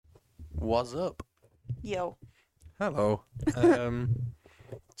What's up? Yo, Hello.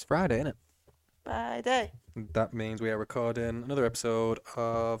 It's Friday, isn't it? Friday. That means we are recording another episode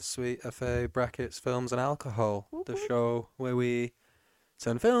of Sweet FA Brackets Films and Alcohol, the show where we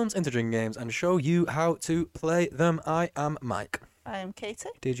turn films into drinking games and show you how to play them. I am Mike. I am Katie.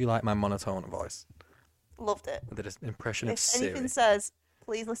 Did you like my monotone voice? Loved it. I did an impression of If Siri. anything says,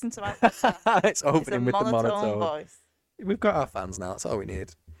 please listen to my podcast. It's opening with the monotone. Voice. We've got our fans now. That's all we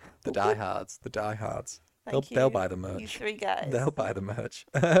need. The diehards. The diehards. Thank you, They'll buy the merch. You three guys. They'll buy the merch.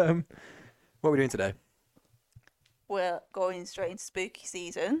 What are we doing today? We're going straight into spooky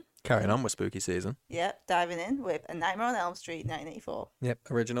season. Carrying on with spooky season. Yep, diving in with A Nightmare on Elm Street, 1984. Yep,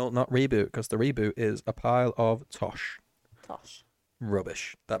 original, not reboot, because the reboot is a pile of tosh. Tosh.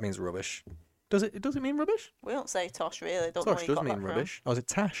 Rubbish. That means rubbish. Does it mean rubbish? We don't say tosh, really. Don't know where Tosh you does got mean that from. rubbish. Oh, is it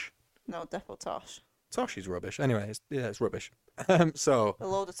tash? No, definitely tosh. Tosh is rubbish. Anyway, it's rubbish. So, A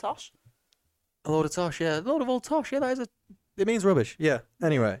load of tosh. a load of tosh, yeah. A load of old tosh, yeah, it means rubbish, yeah.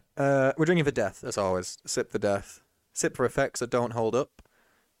 Anyway, we're drinking for death, as always. Sip for death. Sip for effects that don't hold up.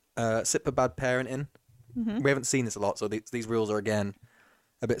 Sip for bad parenting. Mm-hmm. We haven't seen this a lot, so these rules are, again,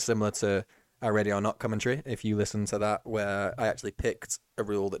 a bit similar to our Ready or Not commentary. If you listen to that, where I actually picked a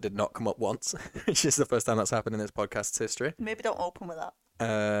rule that did not come up once, which is the first time that's happened in this podcast's history. Maybe don't open with that.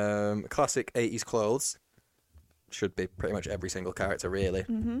 Classic 80s clothes. Should be pretty much every single character, really.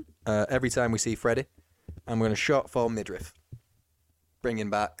 Mm-hmm. Every time we see Freddy, I'm going to shot for midriff. Bringing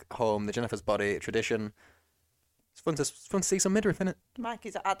back home the Jennifer's Body tradition. It's fun to see some midriff in it. Mike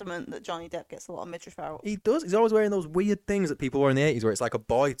is adamant that Johnny Depp gets a lot of midriff out. He does. He's always wearing those weird things that people wore in the 80s where it's like a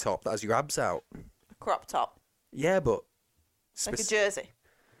boy top that has your abs out. A crop top. Yeah, but... Like a jersey.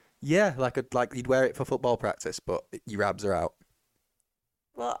 Yeah, like you'd wear it for football practice, but your abs are out.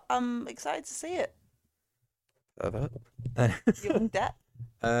 Well, I'm excited to see it. Young Young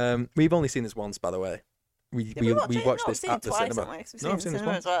Depp. We've only seen this once, by the way. We watched this at the cinema. We've seen No, it I've seen in this cinema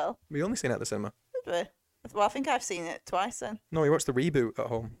once. as well. We only seen it at the cinema. Did we? Well, I think I've seen it twice then. No, we watched the reboot at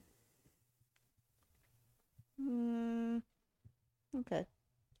home. Okay.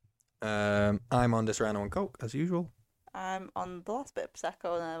 I'm on Disaronno and Coke, as usual. I'm on the last bit of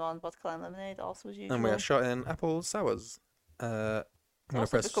Prosecco and I'm on vodka and lemonade, also as usual. And we are shot in apple sours. I'm going to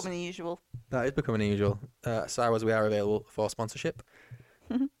Also press... becoming the usual. That is becoming usual. Sours, we are available for sponsorship.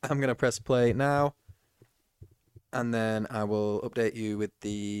 I'm going to press play now. And then I will update you with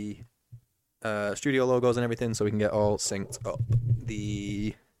the studio logos and everything so we can get all synced up.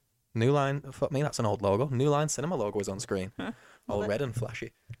 The New Line... Fuck me, that's an old logo. New Line Cinema logo is on screen. All red and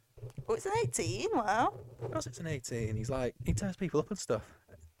flashy. Oh, it's an 18, wow. Because it's an 18, he turns people up and stuff.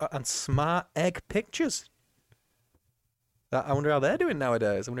 And Smart Egg Pictures. I wonder how they're doing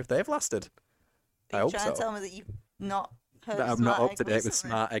nowadays. I wonder if they've lasted. Are I you hope trying so. to tell me that you've not heard That of I'm not Smart up to Egg date with recently?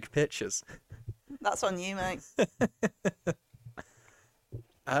 Smart Egg Pictures. That's on you, mate.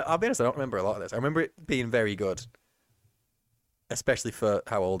 I'll be honest, I don't remember a lot of this. I remember it being very good. Especially for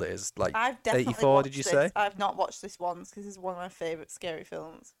how old it is. Like, I've definitely 84, watched did you this. say? I've not watched this once because this is one of my favourite scary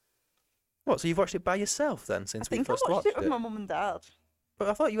films. What, so you've watched it by yourself then, since I we think I first watched watched it with my mum and dad. But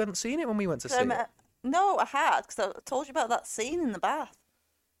I thought you hadn't seen it when we went to see it. No, I had, because I told you about that scene in the bath.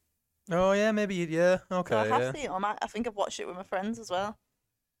 Oh, yeah, maybe yeah, okay, So I have yeah. seen it. I think I've watched it with my friends as well.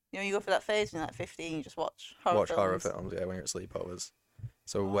 You know, you go for that phase when you're like 15, you just watch horror films. Horror films, yeah, when you're at sleepovers.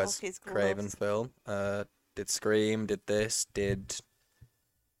 So Oh, Wes kids' Craven gloves. film. Did Scream, did this, did...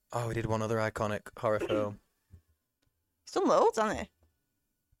 Oh, we did one other iconic horror film. He's done loads, hasn't he?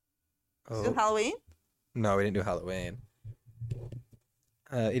 He's done Oh. Halloween. No, we didn't do Halloween.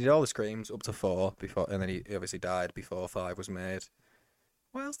 He did all the Screams up to 4 before, and then he obviously died before 5 was made.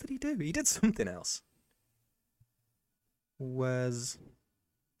 What else did he do? He did something else.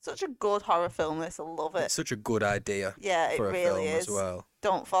 Such a good horror film, this. I love it. It's such a good idea Yeah, it for a really film is. as well.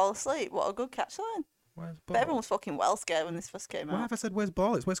 Don't fall asleep. What a good catchline. Where's But Ball? everyone was fucking well scared when this first came Why out. have I said Where's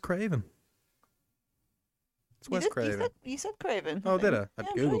Ball? It's Wes Craven. It's Wes Craven. You said Craven. Oh, did I? I Yeah, I'm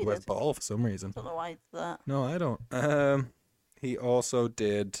sure googled you Where's did. Ball for some reason. Don't know why you did that. No, I don't. He also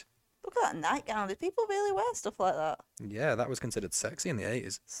did... Look at that nightgown. Did people really wear stuff like that? Yeah, that was considered sexy in the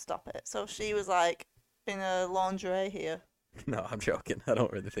 80s. Stop it. So she was like in a lingerie here. No, I'm joking. I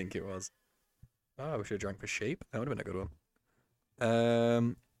don't really think it was. Oh, we should have drank for Sheep. That would have been a good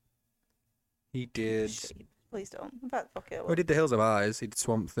one. He did... Sheep. Please don't. In fact, fuck it. Oh, he did The Hills of Eyes. He did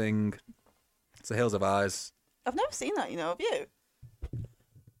Swamp Thing. It's The Hills of Eyes. I've never seen that, you know, have you?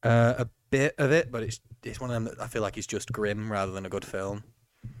 A bit of it, but it's one of them that I feel like it's just grim rather than a good film.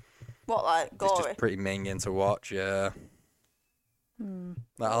 What, like, It's gory? just pretty minging to watch, yeah. Hmm.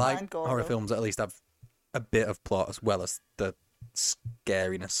 Like, I Don't like mind gore, horror though. films that at least have a bit of plot as well as the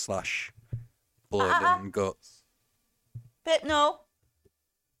scariness slash blood and guts. Pip, no.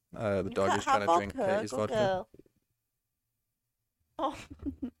 The You dog can't is trying have to drink vodka. Katie's Good vodka. girl. Oh,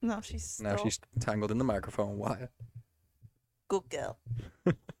 no, she's Now stuck. she's tangled in the microphone wire. Good girl.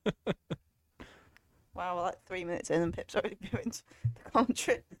 Wow, we're like 3 minutes in and Pip's already doing the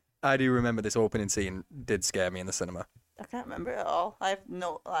commentary. I do remember this opening scene did scare me in the cinema. I can't remember it at all. I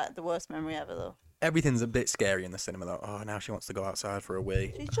have the worst memory ever though. Everything's a bit scary in the cinema though. Oh, now she wants to go outside for a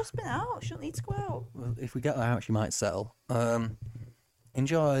wee. She's just been out. She don't need to go out. Well, if we get her out, she might settle.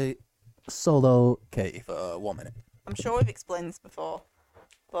 Enjoy Solo Katie for 1 minute. I'm sure we've explained this before,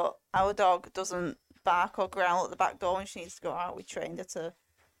 but our dog doesn't bark or growl at the back door when she needs to go out. We trained her to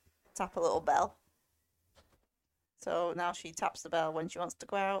tap a little bell. So now she taps the bell when she wants to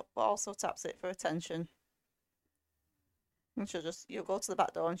go out, but also taps it for attention. And you'll go to the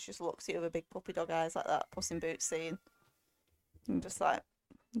back door and she just looks at you with big puppy dog eyes like that, Puss in Boots scene. And just like,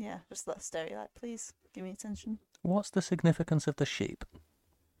 yeah, just let her stare at you like, please, give me attention. What's the significance of the sheep?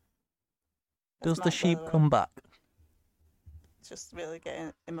 That's Does the Mike, sheep by way. come back? It's just really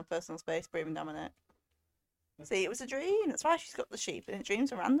getting in my personal space, breathing down my neck. See, it was a dream. That's why she's got the sheep. And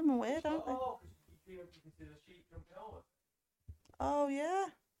dreams are random and weird, aren't they? Oh, yeah.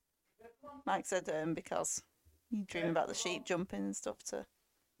 Mike said because you dream about the sheep jumping and stuff to...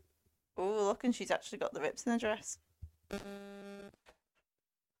 Oh, look, and she's actually got the rips in her dress.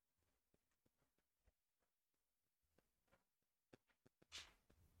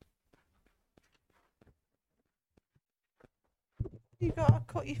 You gotta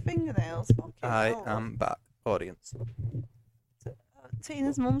cut your fingernails. Fucking I hell. am back, audience.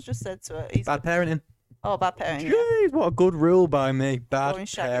 Tina's mum's just said to her, he's Bad parenting. oh, bad parenting. Yeah. Jeez, what a good rule by me. Bad Going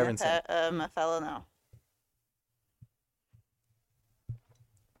shagging parenting. a fella now.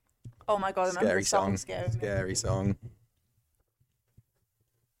 Oh my god, I remember Scary the song song. scaring me. Scary song.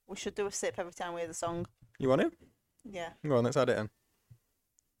 We should do a sip every time we hear the song. You want to? Yeah. Go on, let's add it in.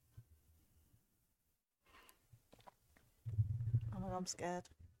 Oh my god, I'm scared.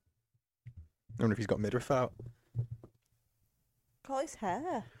 I wonder if he's got midriff out. Got his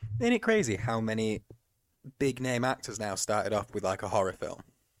hair. Ain't it crazy how many big name actors now started off with like a horror film?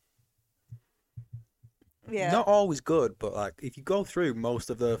 Yeah. Not always good, but like if you go through most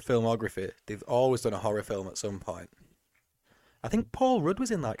of the filmography, they've always done a horror film at some point. I think Paul Rudd was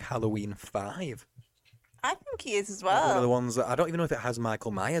in like Halloween 5. I think he is as One of the well. ones that I don't even know if it has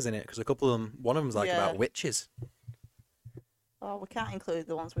Michael Myers in it because a couple of them, one of them's like Yeah. about witches. Oh, we can't include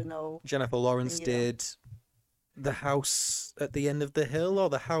the ones we know. Jennifer Lawrence Yeah. did The House at the End of the Hill, or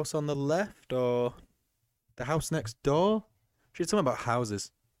The House on the Left, or The House Next Door. She did something about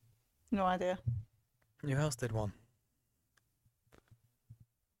houses. No idea. Who else did one?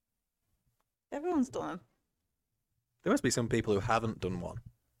 Everyone's done them. There must be some people who haven't done one.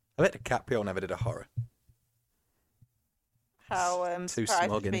 I bet DiCaprio never did a horror. How Too surprised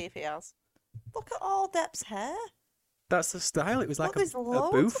smug, would you innit? be if he has? Look at all Depp's hair. That's the style. It was like Look, a there's loads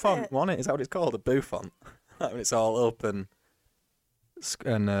of bouffant, it. wasn't it? Is that what it's called? A bouffant? Like when it's all up and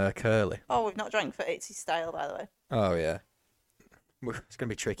curly. Oh, we've not drank for 80s style, by the way. Oh, yeah. It's going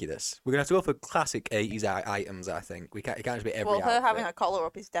to be tricky, this. We're going to have to go for classic 80s items, I think. It can't just be every Well, her outfit. having a collar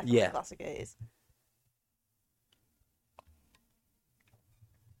up is definitely Yeah. classic 80s.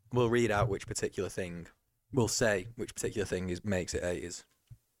 We'll read out which particular thing. We'll say which particular thing makes it 80s.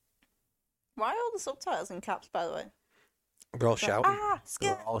 Why are all the subtitles in caps, by the way? We're all Like, shouting.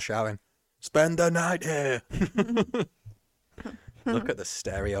 scared. We're all shouting. Spend the night here. Look at the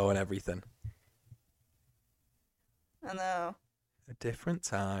stereo and everything. I know. A different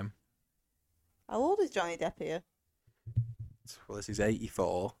time. How old is Johnny Depp here? Well, this is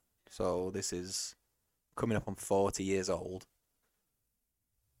 84, so this is coming up on 40 years old.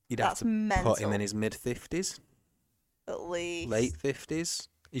 You'd have That's to mental. put him in his mid-50s, At least. late 50s.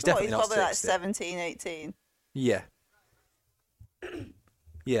 He's What, definitely he's not probably like 60. 17, 18. Yeah.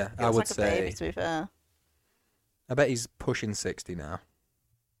 Yeah, He I looks would like a say. baby, to be fair. I bet he's pushing 60 now.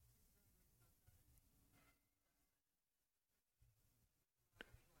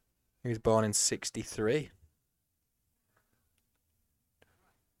 He was born in 63.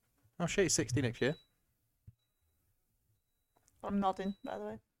 Oh shit, he's 60 next year. I'm nodding, by the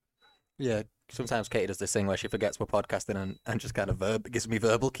way. Yeah, sometimes Katie does this thing where she forgets we're podcasting and just kind of gives me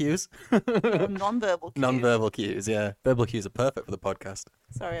verbal cues. Non-verbal cues. Non-verbal cues, yeah. Verbal cues are perfect for the podcast.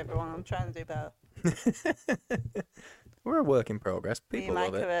 Sorry, everyone. I'm trying to do better. We're a work in progress. Me People and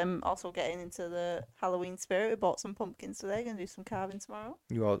love Mike it. are also getting into the Halloween spirit. We bought some pumpkins today. Going to do some carving tomorrow.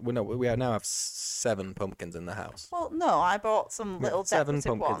 We now have 7 pumpkins in the house. Well, no, I bought some We have little 7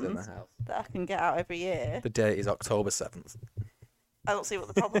 decorative pumpkins in ones the house. that I can get out every year. The date is October 7th. I don't see what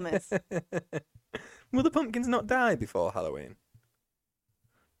the problem is. Will the pumpkins not die before Halloween?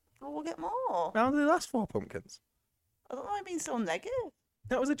 Well, we'll get more. How do they last for, pumpkins? I don't know why I'm being so negative.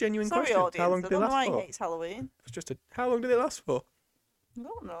 That was a genuine Sorry, question. audience. How long I do they don't know last why for? he hates Halloween. It's just how long do they last for? I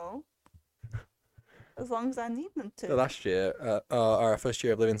don't know. As long as I need them to. So last year, our first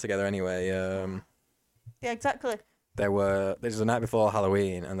year of living together anyway, Yeah, exactly. this was the night before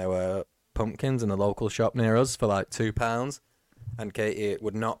Halloween, and there were pumpkins in the local shop near us for like £2. And Katie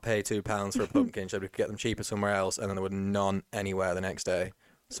would not pay £2 for a pumpkin. She said we could get them cheaper somewhere else, and then there were none anywhere the next day.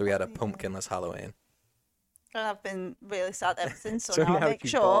 So we had a pumpkinless Halloween. And I've been really sad ever since. So, So now I now make you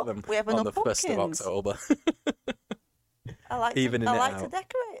sure bought them we have on enough the pumpkins. 1st of October. I like Evening to it to out.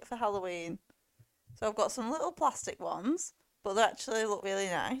 decorate for Halloween. So I've got some little plastic ones, but they actually look really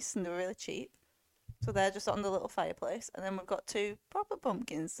nice and they're really cheap. So they're just on the little fireplace, and then we've got 2 proper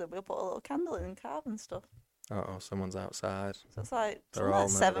pumpkins that we'll put a little candle in and carve and stuff. Uh-oh, someone's outside. So it's like, They're something all like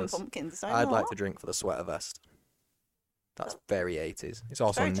 7 nervous. pumpkins. It's not I'd even a like lot. to drink for the sweater vest. That's Oh. very 80s. It's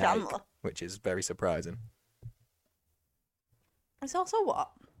also very Nike, Chandler. which is very surprising. It's also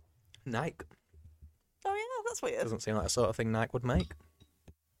what? Nike. Oh yeah, that's weird. Doesn't seem like the sort of thing Nike would make.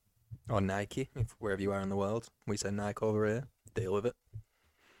 Or Nike, if wherever you are in the world. We say Nike over here. Deal with it.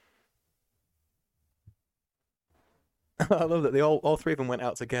 I love that they all 3 of them went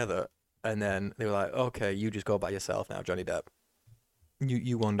out together, and then they were like, "Okay, you just go by yourself now, Johnny Depp.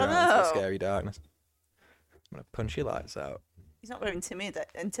 You wander Oh, out into the no. scary darkness. I'm gonna punch your lights out." He's not very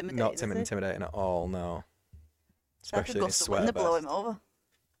intimidating. Not is he? intimidating at all, no. So I could Especially in his gust of wind sweater to blow vest. him over.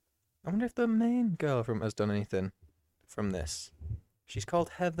 I wonder if the main girl from has done anything from this. She's called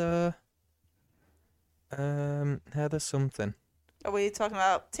Heather. Heather something. Are we talking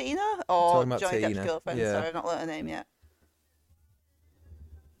about Tina or Talking about Johnny Depp's Tina, girlfriend? yeah. Sorry, I've not learnt her name yet.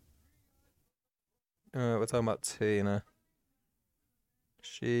 We're talking about Tina.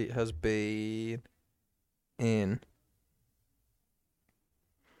 She has been in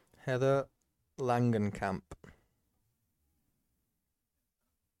Heather Langenkamp.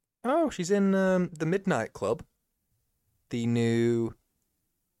 Oh, she's in the Midnight Club, the new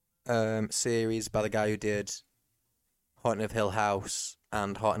series by the guy who did Haunting of Hill House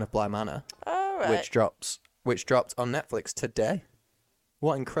and Haunting of Bly Manor, All right. which dropped on Netflix today.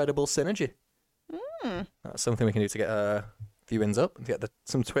 What incredible synergy! That's something we can do to get viewings up and get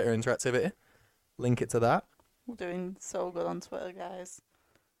some Twitter interactivity. Link it to that. We're doing so good on Twitter, guys.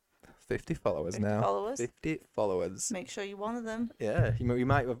 50 followers 50 now. followers. 50 followers. Make sure you're one of them. Yeah, we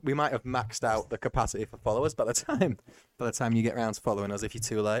might have maxed out the capacity for followers by the time you get around to following us if you're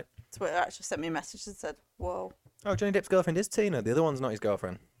too late. Twitter actually sent me a message and said, "Whoa, Oh, Johnny Depp's girlfriend is Tina. The other one's not his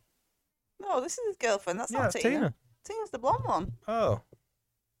girlfriend. no, this is his girlfriend. That's Yeah, not it's Tina. Tina. Tina's the blonde one. Oh.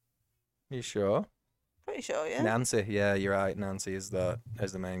 You sure? Pretty sure, yeah. Nancy, yeah, you're right. Nancy is the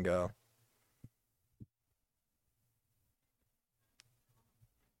main girl.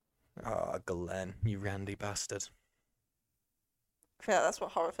 Oh, Glenn, you randy bastard. I feel like that's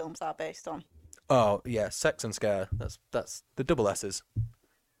what horror films are based on. Oh yeah, Sex and Scare. That's the double S's.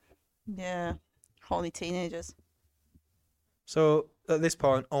 Yeah, horny teenagers. So at this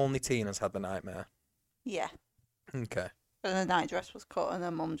point, only Tina's had the nightmare. Yeah. Okay. And the night dress was cut, and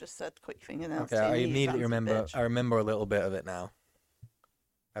her mum just said, "Quick fingernails." Okay, Tina, I you immediately fancy remember. bitch." I remember a little bit of it now.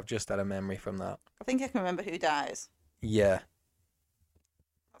 I've just had a memory from that. I think I can remember who dies. Yeah.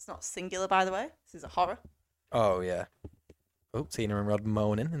 That's not singular, by the way. This is a horror. Oh yeah. Oh, Tina and Rod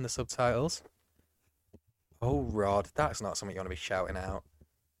moaning in the subtitles. Oh, Rod, that's not something you want to be shouting out.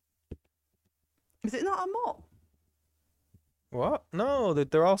 Is it not a mum? What? No,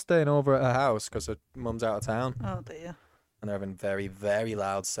 they're all staying over at her house because her mum's out of town, Oh dear. and they're having very, very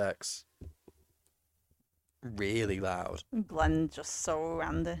loud sex. Really loud. And Glenn's just so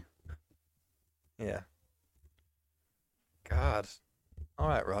randy. Yeah. God. All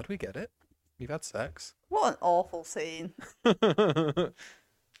right, Rod, we get it. You've had sex. What an awful scene.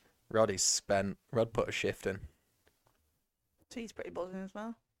 Roddy's spent. Rod put a shift in. She's pretty buzzing as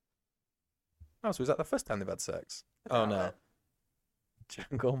well. Oh, so was that the first time they've had sex? I Oh doubt no. it.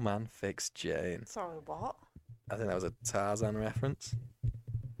 Jungle Man fixed Jane. Sorry, what? I think that was a Tarzan reference.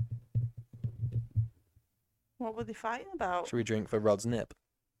 What were they fighting about? Should we drink for Rod's nip?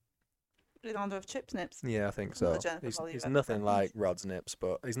 In order of chips nips. Yeah, I think Another so. Jennifer He's Volliver nothing reference. like Rod's nips,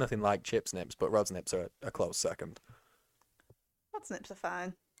 but he's nothing like Chip's nips, but Rod's nips are a close second. What nips are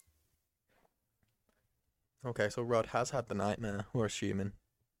fine? Okay, so Rod has had the nightmare, we're assuming.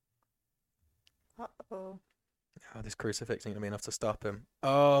 Uh-oh. Oh, this crucifix ain't gonna be enough to stop him.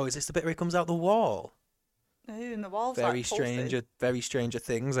 Oh, is this the bit where he comes out the wall? Ooh, and the walls Very like pulsing. Stranger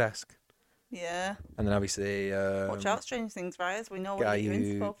Things-esque. Yeah. And then obviously, Watch out, Stranger Things, right? We know guy where you're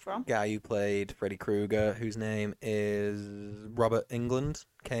who inspo from. guy who played Freddy Krueger, whose name is Robert England,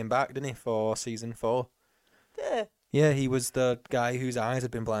 came back, didn't he, for season 4? Yeah. Yeah, he was the guy whose eyes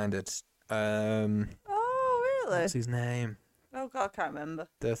had been blinded. Oh, really? What's his name? Oh, God, I can't remember.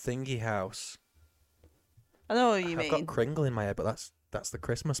 The Thingy House. I know what you I've mean. got Kringle in my head, but that's the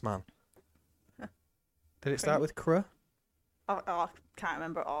Christmas man. Did it start with Cruh? Oh, I can't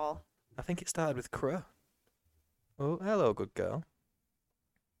remember at all. I think it started with Cruh. Oh, hello, good girl.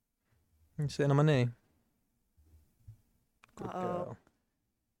 You're sitting on my knee. Good girl.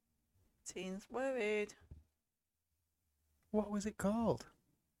 Teen's worried. What was it called?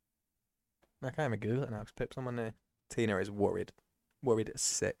 I can't even Google it now because Pip's on my knee. Tina is worried. Worried as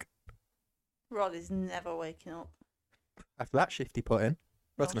sick. Rod is never waking up. After that shift he put in,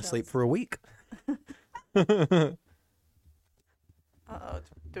 Rod's No gonna sleep chance. for a week. Uh-oh.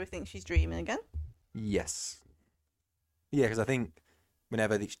 Do we think she's dreaming again? Yes. Yeah, because I think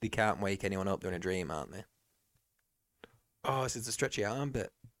whenever they can't wake anyone up, they're in a dream, aren't they? Oh, this is the stretchy arm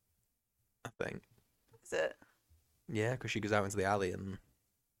bit. I think. Is it? Yeah, because she goes out into the alley and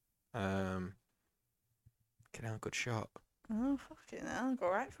get out a good shot. Oh, fucking hell. Go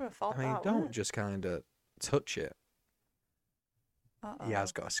right for a fault. I mean, don't just kind of touch it. Uh-oh. He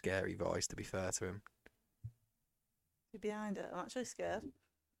has got a scary voice, to be fair to him. You're behind it. I'm actually scared.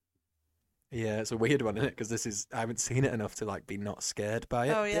 Yeah, it's a weird one, isn't it? Because I haven't seen it enough to like be not scared by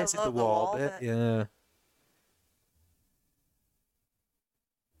it. Oh, yeah, This is the the wall wall bit. bit. Yeah,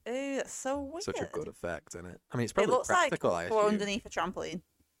 Ew, that's so weird. such a good effect, isn't it? I mean, it's It probably looks practical. like I we're assume. underneath a trampoline.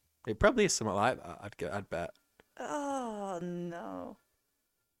 It probably is something like that. I'd bet. Oh, no.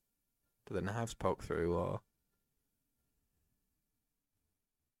 Do the knives poke through or?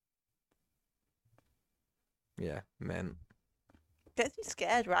 Yeah, man. Gets you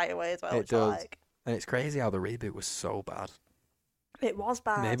scared right away as well. It which I does. like. And it's crazy how the reboot was so bad. It was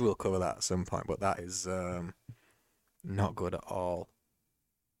bad. Maybe we'll cover that at some point, but that is not good at all.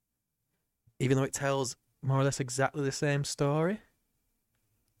 Even though it tells more or less exactly the same story.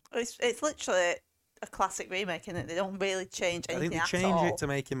 It's literally a classic remake, isn't it? They don't really change I anything think they at changed all. it to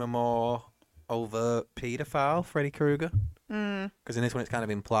make him a more overt paedophile, Freddy Krueger. Mm, Because in this one it's kind of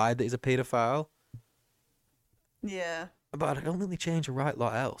implied that he's a paedophile. yeah. But I don't think they changed a right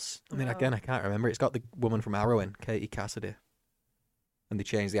lot else. I mean, No. again, I can't remember. It's got the woman from Arrow in, Katie Cassidy. And they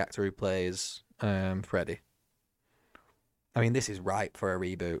changed the actor who plays Freddy. I mean, this is ripe for a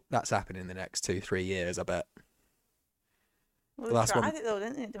reboot. That's happening in the next 2-3 years, I bet. Well, The they last tried one- it though,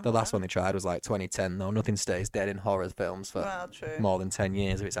 didn't they? It didn't The last work. one they tried was like 2010, though. Nothing stays dead in horror films for Well, true. more than 10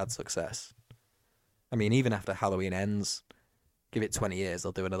 years if it's had success. I mean, even after Halloween ends, give it 20 years,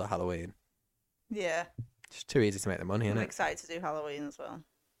 they'll do another Halloween. Yeah. It's too easy to make the money, I'm isn't it? excited to do Halloween as well.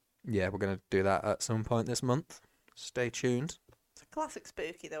 Yeah, we're going to do that at some point this month. Stay tuned. It's a classic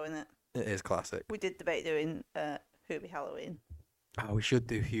spooky though, isn't it? It is classic. We did debate doing Hoobie Halloween. Oh, we should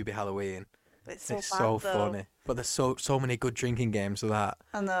do Hubie Halloween. But it's so It's bad, so though. funny. But there's so many good drinking games for that.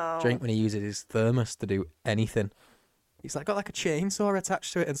 I know. Drink when he uses his thermos to do anything. He's like got like a chainsaw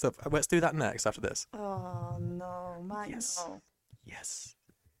attached to it and stuff. Let's do that next after this. Oh no, Mike, Yes. no. Yes.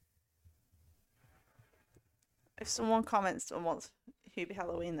 If someone comments and wants Hoobie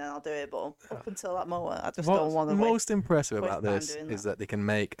Halloween, then I'll do it. But up until that moment, I just What's don't want to most impressive waste about time this doing is that they can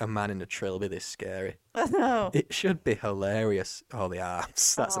make a man in a trilby this scary. I know. It should be hilarious. Oh, the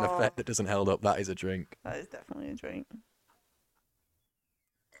arms. That's an Oh. effect that doesn't hold up. That is a drink. That is definitely a drink.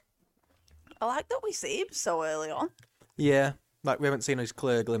 I like that we see him so early on. Yeah. Like, we haven't seen his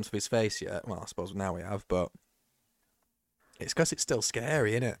clear glimpse of his face yet. Well, I suppose now we have, but it's because it's still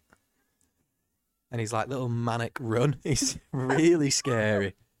scary, isn't it? And he's like, little manic run. He's really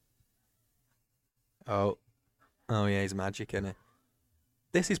scary. Oh. Oh, yeah, he's magic, isn't he?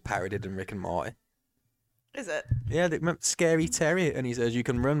 This is parodied in Rick and Morty. Is it? Yeah, remember Scary Terry, and he says, you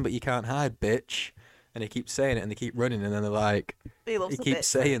can run, but you can't hide, bitch. And he keeps saying it, and they keep running, and then they're like, He loves He the keeps bits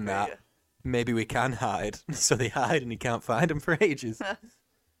saying Freddy that. maybe we can hide. So they hide, and he can't find them for ages. Krueger.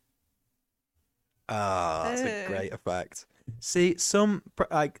 Ah, that's a Ew. great effect. See, some,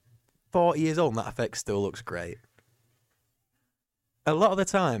 like, 40 years old, and that effect still looks great. A lot of the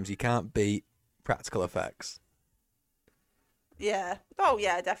times, you can't beat practical effects. Yeah. Oh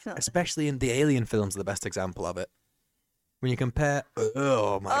yeah, definitely. Especially in the Alien films, are the best example of it. When you compare,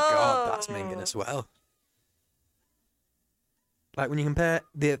 oh my god, that's minging Oh. as well. Like when you compare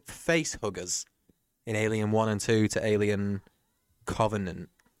the face huggers in Alien 1 and 2 to Alien Covenant,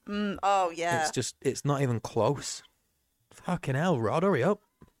 Oh yeah. it's not even close. Fucking hell, Rod, hurry up.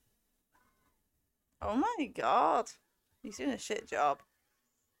 Oh my god. He's doing a shit job.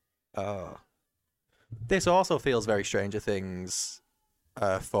 Oh. This also feels very Stranger Things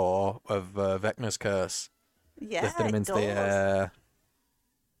 4 of Vecna's curse. Yeah, Lifting him it into does. the air.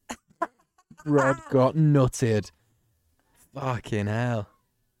 Rod got nutted. Fucking hell.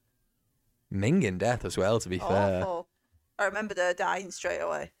 Minging death as well, to be fair. Awful. I remembered her dying straight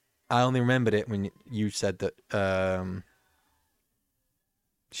away. I only remembered it when you said that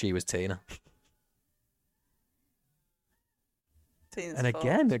she was Tina. Tina's And fault.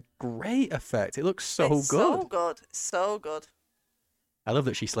 again, a great effect. It looks so It's good. So good. So good. I love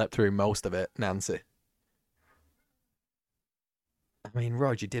that she slept through most of it, Nancy. I mean,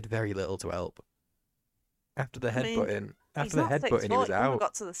 Rod, you did very little to help. After the headbutting, He's not 6'4", he was he couldn't have out.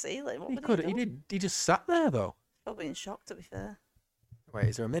 got to the ceiling. What He would could. he He do? did. He just sat there though. Probably in shock, to be fair. Wait,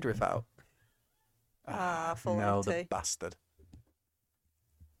 is there a midriff out? Full no, the empty. bastard.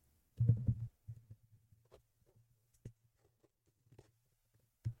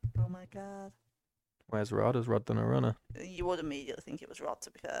 Oh my god. Where's Rod? Has Rod done a runner? You would immediately think it was Rod,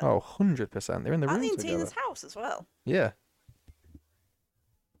 to be fair. Oh, 100%. They're in the room and in together. Tina's house as well. Yeah.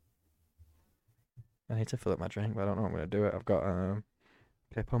 I need to fill up my drink, but I don't know what I'm going to do it. I've got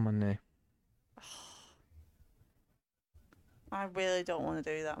pip on my knee. I really don't want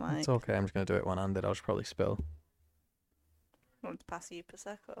to do that, Mike. It's okay. I'm just going to do it one-handed. I'll just probably spill. I want to pass you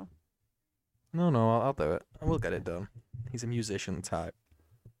Prosecco. No, I'll do it. I will get it done. He's a musician type.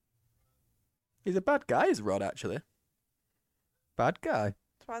 He's a bad guy, is Rod, actually. Bad guy.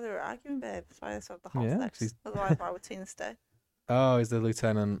 That's why they were arguing, babe. That's why they said the hot Yeah, sex. 'cause he's- Otherwise, why would Tina stay? Oh, he's the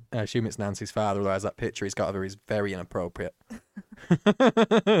lieutenant. I assume it's Nancy's father, otherwise that picture he's got of her is very inappropriate.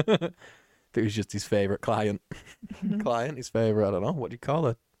 If it was just his favourite client. Client, his favourite, I don't know. What do you call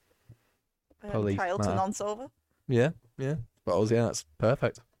her? Police Child to matter. non-solver. Yeah. Suppose, yeah, that's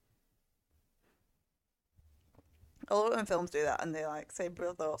perfect. I love it when films do that and they like say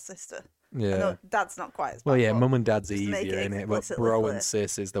brother or sister. I Yeah. know dad's not quite as bad. Well, yeah, but mum and dad's just to make easier, it innit? But explicitly bro clear. and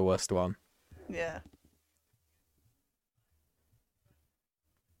sis is the worst one. Yeah.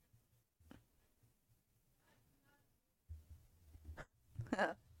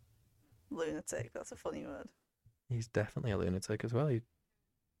 Lunatic. That's a funny word. He's definitely a lunatic as well.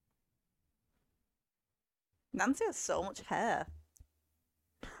 Nancy has so much hair.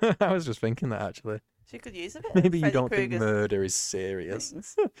 I was just thinking that, actually. She could use a bit. Maybe of you Freddy don't think Krueger's murder is serious.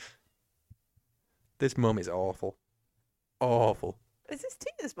 things. This mum is awful. Awful. Is this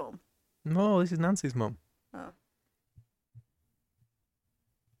Tina's mum? No, this is Nancy's mum. Oh.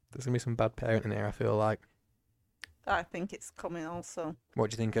 There's going to be some bad parenting here, I feel like. I think it's coming also.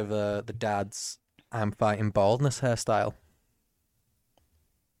 What do you think of the dad's I'm fighting baldness hairstyle?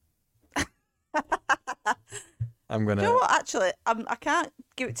 I'm going You know to... what? Actually, I can't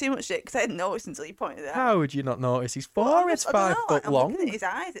give it too much shit because I didn't notice until you pointed it out. How would you not notice? His Well, forehead's I don't 5 know, foot I'm long. looking at his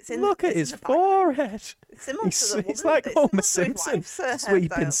eyes. It's in. Look at it's his in the background. forehead. It's similar He's, to the he's woman. like It's Homer similar to his Simpson, wife's, sweeping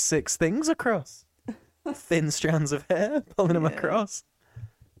hairstyle. 6 things across. Thin strands of hair, pulling them Yeah. across.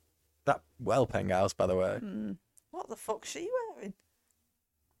 That well-Penthouse, by the way. What the fuck's she wearing?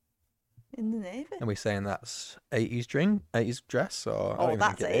 In the navy. Are we saying that's 80s dress, or I don't Oh, even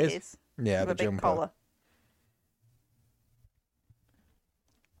that's think it 80s. is. Yeah, With the a big jumper. collar.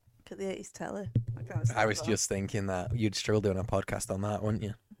 Look at the 80s telly. That kind of I was stuff. just thinking that you'd struggle doing a podcast on that, wouldn't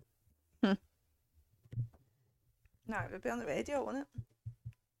you? No, it would be on the radio, wouldn't it?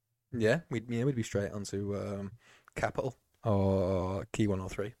 Yeah, we'd be straight onto Capital or Key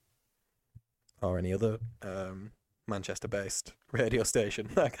 103 or any other Manchester-based radio station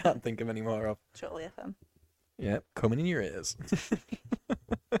that I can't think of any more of. Surely FM. Yeah, coming in your ears.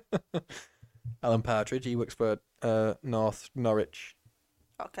 Alan Partridge, he works for North Norwich.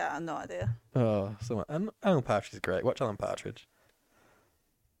 Okay, I have no idea. Oh, someone. And Alan Partridge is great. Watch Alan Partridge.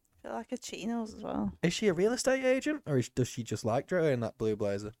 I feel like a chinos as well. Is she a real estate agent, or does she just like wearing that blue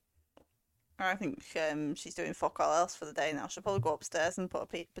blazer? I think she's doing fuck all else for the day now. She'll probably go upstairs and put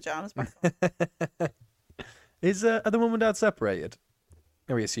her pyjamas back on. Are the mum and dad separated?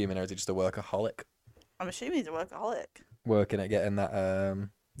 Are we assuming, or is he just a workaholic? I'm assuming he's a workaholic. Working at getting that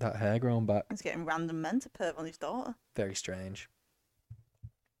hair grown back. He's getting random men to perv on his daughter. Very strange.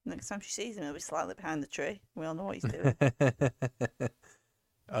 Next time she sees him, he'll be slightly behind the tree. We all know what he's doing.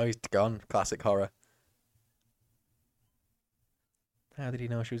 Oh, he's gone. Classic horror. How did he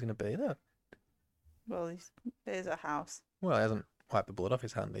know she was going to be there? Well, here's a house. Well, he hasn't wiped the blood off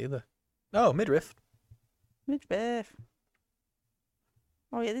his hand either. Oh, midriff. Midriff.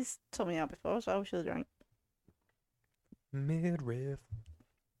 Oh yeah, this told me out before, so I should have drank. Midriff.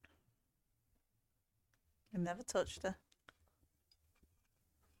 I never touched her.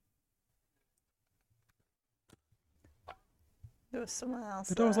 There was someone else.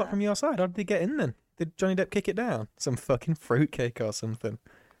 The door was locked there. from your side. How did they get in then? Did Johnny Depp kick it down? Some fucking fruitcake or something.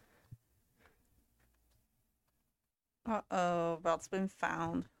 Uh-oh, Rod's been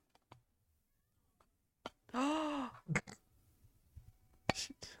found.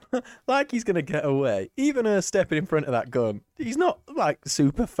 Like he's gonna get away. Even her stepping in front of that gun. He's not like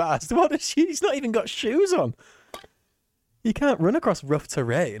super fast. What is she? He's not even got shoes on. You can't run across rough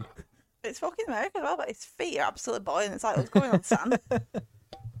terrain. It's fucking America as well, but his feet are absolutely boiling. It's like what's going on sand.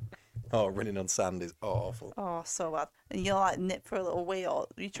 Oh, running on sand is awful. Oh, so bad. And you'll like nip for a little wee, or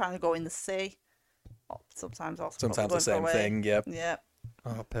you're trying to go in the sea. Or sometimes also. Sometimes the same thing. Yep. Yeah.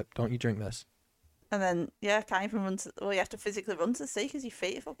 Oh, Pip, don't you drink this? And then, yeah, can't even run to... Well, you have to physically run to the sea because your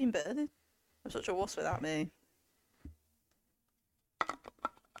feet are fucking burning. I'm such a wuss without me.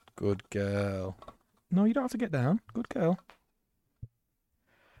 Good girl. No, you don't have to get down. Good girl.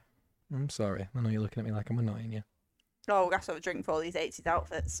 I'm sorry. I know you're looking at me like I'm annoying you. Oh, we have to have a drink for all these 80s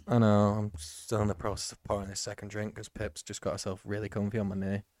outfits. I know. I'm still in the process of pouring this second drink because Pip's just got herself really comfy on my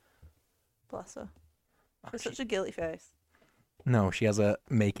knee. Bless her. With such a guilty face. No, she has a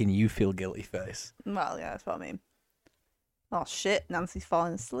making you feel guilty face. Well, yeah, that's what I mean. Oh, shit. Nancy's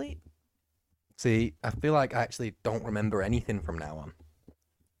falling asleep. See, I feel like I actually don't remember anything from now on.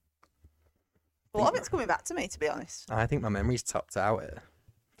 A lot of it's coming back to me, to be honest. I think my memory's topped out here.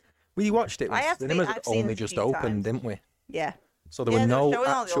 We watched it when I've cinemas seen had it only a just few opened, times. didn't we? Yeah. So there Yeah, were they were no showing all the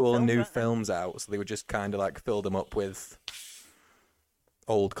old actual films, new weren't they? films out, so they would just kind of like fill them up with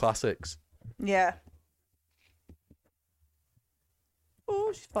old classics. Yeah.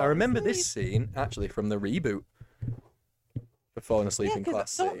 Oh, she's I falling remember asleep. this scene actually from the reboot. For falling asleep Yeah, in because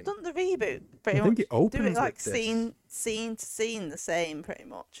class scene. don't the reboot pretty I think much it opens do it like with this. scene to scene the same, pretty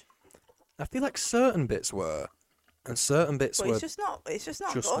much. I feel like certain bits were, and certain bits But were it's just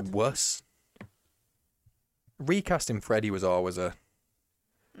not just good. worse. Recasting Freddy was always a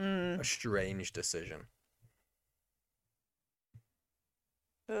strange decision.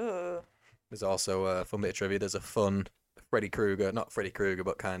 Ugh. There's also a fun bit of trivia. There's a fun Freddy Krueger, not Freddy Krueger,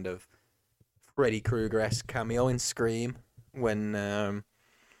 but kind of Freddy Krueger-esque cameo in Scream when the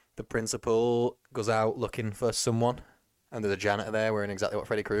principal goes out looking for someone, and there's a janitor there wearing exactly what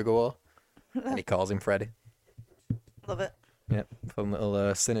Freddy Krueger wore, and he calls him Freddy. Love it. Yep, fun little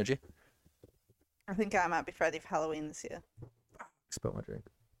synergy. I think I might be Freddy for Halloween this year. Spilt my drink.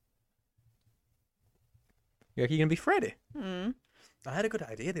 You reckon you're gonna be Freddy? Mm. I had a good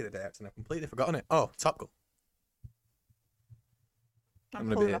idea the other day, actually, and I've completely forgotten it. Oh, Top Gun. I'm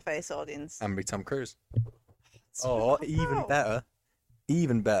gonna pulling be my face, audience. I'm gonna be Tom Cruise. It's Or so even better,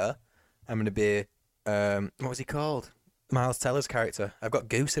 I'm gonna be what was he called? Miles Teller's character. I've got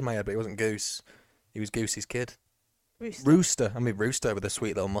Goose in my head, but he wasn't Goose. He was Goosey's kid. Rooster. I'm gonna be Rooster with a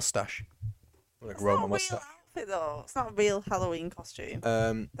sweet little mustache. I'm gonna It's grow not my a real mustache. outfit though. It's not a real Halloween costume.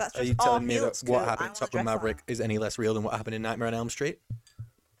 That's Are just you telling me he that looks what cool, I happened wanna at Top dress Gun like Maverick that. is any less real than what happened in Nightmare on Elm Street?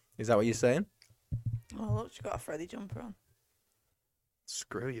 Is that what you're saying? Oh look, she got a Freddy jumper on.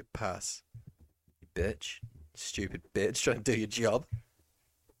 Screw you, pass. You bitch. Stupid bitch trying to do your job.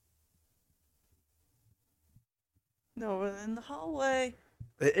 No, we're in the hallway.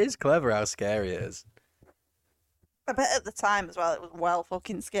 It is clever how scary it is. I bet at the time as well it was well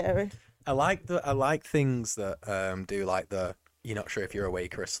fucking scary. I like things that do like the you're not sure if you're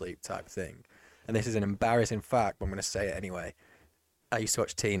awake or asleep type thing. And this is an embarrassing fact, but I'm gonna say it anyway. I used to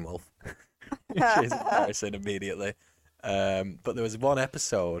watch Teen Wolf. Which is embarrassing immediately. But there was one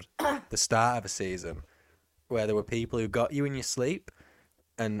episode, the start of a season, where there were people who got you in your sleep,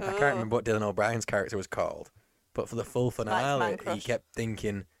 and I can't remember what Dylan O'Brien's character was called, but for the full finale, Man he Crush. kept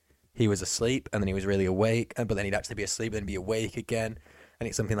thinking he was asleep, and then he was really awake, but then he'd actually be asleep, then be awake again, and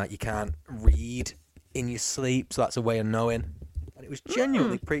it's something like you can't read in your sleep, so that's a way of knowing, and it was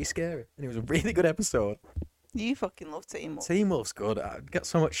genuinely pretty scary, and it was a really good episode. You fucking love Teen Wolf. Teen Wolf's good. I got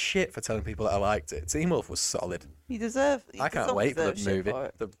so much shit for telling people that I liked it. Teen Wolf was solid. You deserve. I can't don't wait for the deserve shit movie, for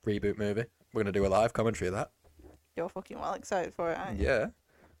it. the reboot movie. We're gonna do a live commentary of that. You're fucking well excited for it, aren't you? Yeah,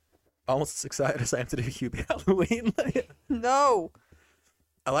 almost as excited as I am to do Hubie Halloween. No,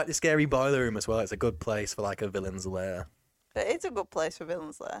 I like the scary boiler room as well. It's a good place for like a villain's lair. it's a good place for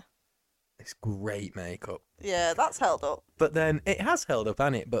villains there. It's great makeup, Yeah, that's held up. but then it has held up,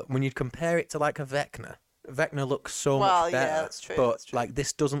 hasn't it? But when you compare it to like a Vecna looks so Well, much yeah, better. that's true, But that's true. like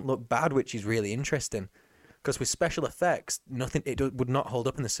this doesn't look bad, which is really interesting. Because with special effects, nothing would not hold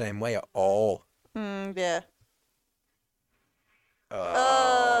up in the same way at all. Yeah.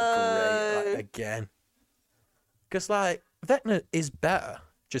 Oh, great! Like, again, because like Vecna is better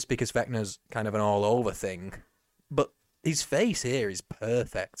just because Vecna's kind of an all-over thing, but his face here is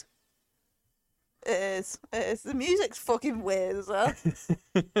perfect. It is. It is. The music's fucking weird as well.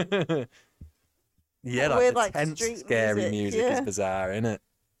 Yeah, That like weird, the like, tense, street scary music, music is yeah. bizarre, isn't it?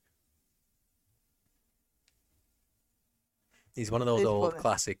 He's one of those It's old funny.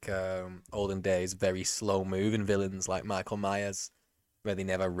 classic, olden days, very slow moving villains like Michael Myers, where they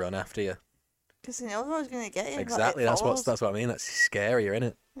never run after you. Because you know who's going to get you. like, Exactly, it that's follows. what I mean. That's scarier, isn't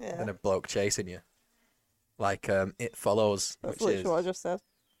it? Yeah. Than a bloke chasing you. Like It Follows, That's which literally is what I just said.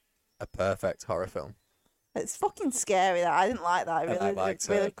 a perfect horror film. It's fucking scary. That I didn't like that. And I Really, liked it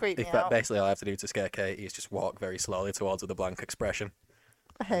really creeped me out. basically all I have to do to scare Katie is just walk very slowly towards with a blank expression.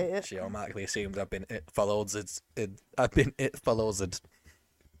 I hate it. She automatically assumes I've been it follows I've been it follows That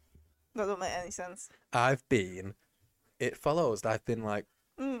don't make any sense. I've been it follows. I've been like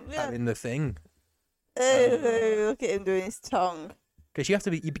Yeah. I'm in the thing. Ew, look at him doing his tongue. Because you have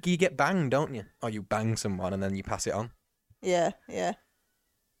to be you get banged, don't you? Or you bang someone and then you pass it on. Yeah, yeah.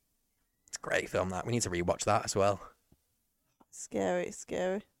 It's a great film that. We need to rewatch that as well. Scary,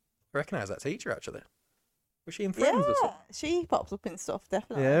 scary. I recognise that teacher actually. Was she in Friends or Yeah, something? she pops up in stuff,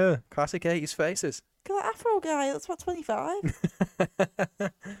 definitely. Yeah, classic 80s faces. Look at that Afro guy. That's about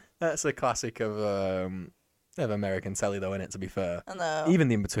 25. That's a classic of American telly, though, isn't it? To be fair, I know. even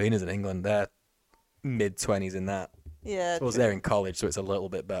the in-betweeners in England, they're mid-20s in that. Yeah. I suppose true. they're in college, so it's a little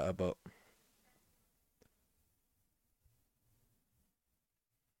bit better. But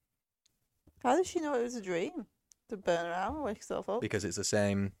How did she know it was a dream? To burn around and wake herself up? because it's the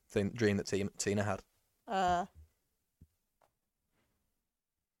same dream that Tina had. Uh,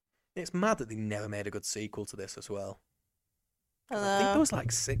 It's mad that they never made a good sequel to this as well. I 'Cause I think know. there was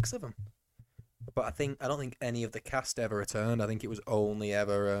like 6 of them. But I don't think any of the cast ever returned. I think it was only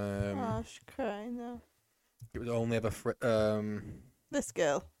ever Oh, she's crying now. it was only ever This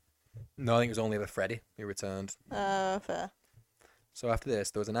girl. no, I think it was only ever Freddy who returned. Fair. So after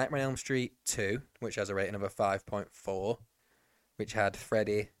this, there was a Nightmare on Elm Street 2, which has a rating of a 5.4, which had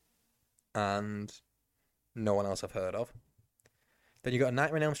Freddy and no one else I've heard of. Then you got a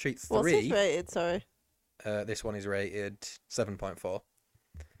Nightmare on Elm Street 3. What's this rated? Sorry. This one is rated 7.4.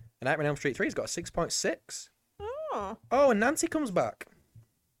 A Nightmare on Elm Street 3's got a 6.6. Oh. Oh, and Nancy comes back.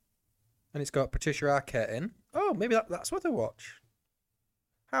 And it's got Patricia Arquette in. Oh, maybe that's worth a watch.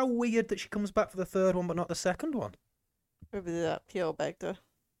 How weird that she comes back for the third one but not the second one. Maybe that pure begged her.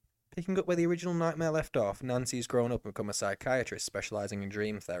 Picking up where the original Nightmare left off, Nancy's grown up and become a psychiatrist specialising in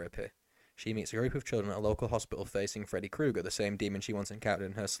dream therapy. She meets a group of children at a local hospital facing Freddy Krueger, the same demon she once encountered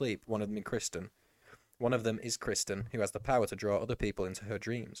in her sleep. One of them is Kristen, who has the power to draw other people into her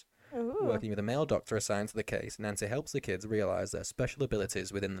dreams. Ooh. Working with a male doctor assigned to the case, Nancy helps the kids realise their special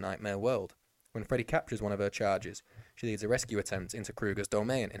abilities within the nightmare world. When Freddy captures one of her charges, she leads a rescue attempt into Krueger's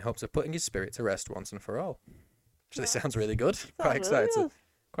domain in hopes of putting his spirit to rest once and for all. Actually, sounds really good. Quite excited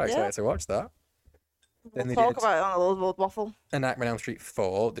to watch that. Then We'll they talk did about it on a Load World Waffle. A Nightmare on Elm Street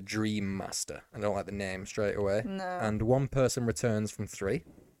 4, The Dream Master. I don't like the name straight away. No. And one person returns from 3.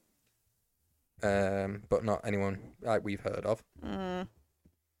 But not anyone like we've heard of. Mm.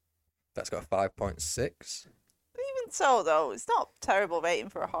 That's got a 5.6. Even so, though, it's not terrible rating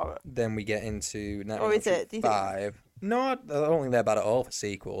for a horror. Then we get into Nightmare Or on is Street it? Do you think- 5. No, I don't think they're bad at all for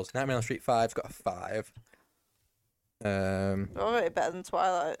sequels. Nightmare on Street 5's got a 5. Already better than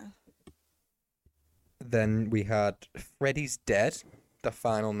Twilight. Then we had Freddy's Dead, The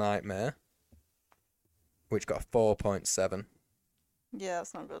Final Nightmare, which got a 4.7. Yeah,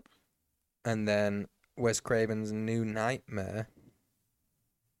 that's not good. And then Wes Craven's New Nightmare.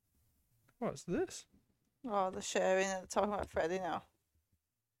 What's this? Oh, the sharing and talking about Freddy now.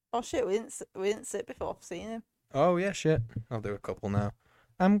 Oh shit, we didn't sit before seeing him. Oh, yeah, shit. I'll do a couple now.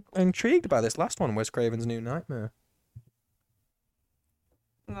 I'm intrigued by this last one, Wes Craven's New Nightmare.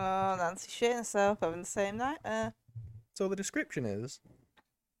 Oh, Nancy shitting herself having the same nightmare. So the description is: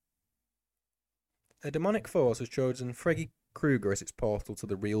 a demonic force has chosen Freddy Krueger as its portal to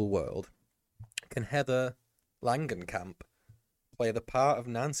the real world. Can Heather Langenkamp play the part of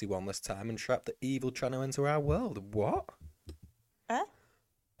Nancy one last time and trap the evil trying to enter our world? What? Eh?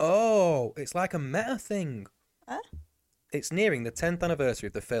 Oh, it's like a meta thing. Eh? It's nearing the 10th anniversary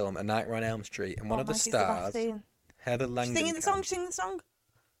of the film A Nightmare on Elm Street, and one of the Mikey stars, Sebastian. Heather Langenkamp. Singing the song, sing the song.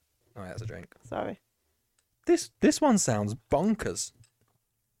 Oh, yeah, that's a drink. Sorry. This one sounds bonkers.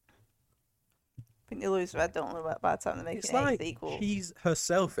 I think you lose red, don't we, by the time they make It's it like sequel. she's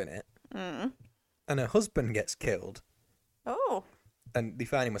herself in it, Mm. and her husband gets killed, Oh. and they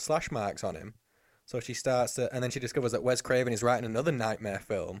find him with slash marks on him. So she starts to, and then she discovers that Wes Craven is writing another nightmare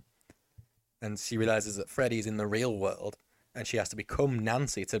film, and she realizes that Freddy's in the real world, and she has to become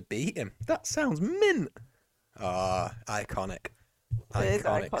Nancy to beat him. That sounds mint. Ah, iconic. It is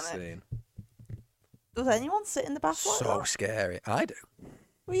Iconic iconic. scene. Does anyone sit in the bath like So that? scary. I do.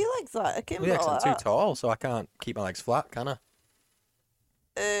 Were your legs like a Kimbo Yeah, 'cause like I'm that? too tall, so I can't keep my legs flat, can I?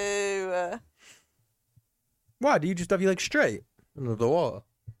 Oh, Why? Do you just have your legs straight under the water?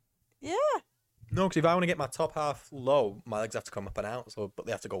 yeah. No, because if I want to get my top half low, my legs have to come up and out, but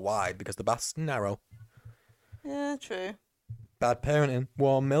they have to go wide because the bath's narrow. Yeah, true. Bad parenting.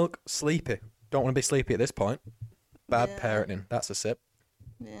 Warm milk. Sleepy. Don't want to be sleepy at this point. Bad Yeah. parenting. That's a sip.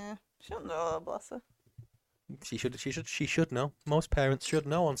 Yeah. She don't know, bless her. She should know. Most parents should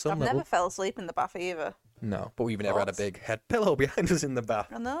know on some I've level. never fell asleep in the bath either. No, but we've never had a What? big head pillow behind us in the bath.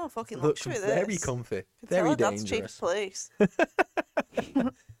 I know, fucking Looks luxury very this. comfy. Can tell Very her dad's dangerous. cheapest place.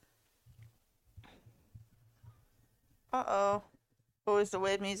 Uh-oh. Oh, is the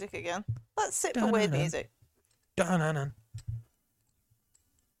weird music again? Let's sit for weird Dun-dun-dun. music. Dun-dun-dun.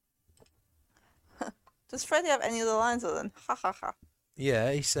 Does Freddie have any other lines other than ha ha ha?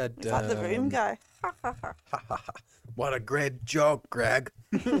 Yeah, he said. He's like the room guy. Ha ha ha. Ha ha ha. What a great joke, Greg.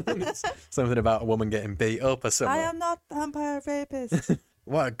 Something about a woman getting beat up or something. I am not vampire rapist.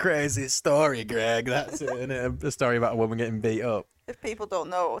 What a crazy story, Greg. That's it, isn't it? A story about a woman getting beat up. If people don't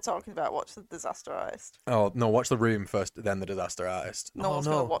know what we're talking about, watch The Disaster Artist. Oh, no, watch The Room first, then The Disaster Artist. No oh, one's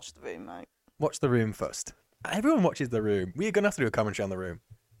no. going to watch The Room, mate. Watch The Room first. Everyone watches The Room. We're going to have to do a commentary on The Room.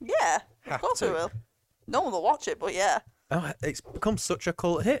 Yeah, Have of course to. we will. No one will watch it, but yeah. Oh, it's become such a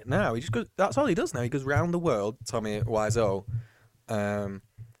cult hit now. He just goes, that's all he does now. He goes round the world, Tommy Wiseau,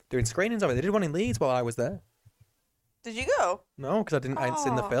 doing screenings of it. They did one in Leeds while I was there. Did you go? No, because I hadn't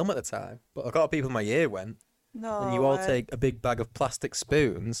seen the Oh. film at the time. But a lot of people in my year went. No. And you all way. take a big bag of plastic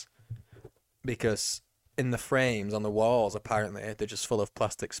spoons because in the frames on the walls, apparently, they're just full of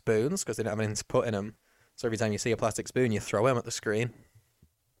plastic spoons because they don't have anything to put in them. So every time you see a plastic spoon, you throw them at the screen.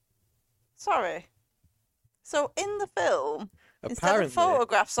 Sorry. So in the film, instead Apparently, of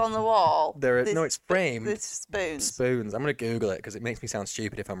photographs on the wall, there are, there's- no, it's framed there's spoons. spoons. I'm going to Google it because it makes me sound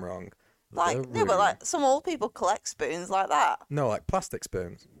stupid if I'm wrong. Like, The no, but Room. like some old people collect spoons like that. No, like plastic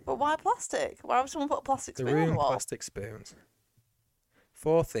spoons. But why plastic? Why would someone put a plastic The spoon on the Room wall? plastic spoons.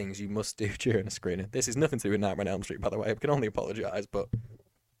 4 things you must do during a screening. This is nothing to do with Nightmare on Elm Street, by the way. I can only apologise, but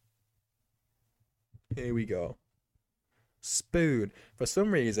here we go. Spoon. For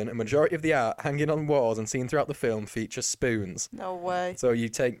some reason, a majority of the art hanging on walls and seen throughout the film features spoons. No way. So you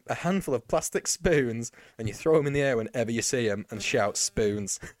take a handful of plastic spoons and you throw them in the air whenever you see them and shout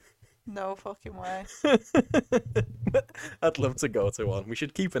spoons. No fucking way. I'd love to go to one. We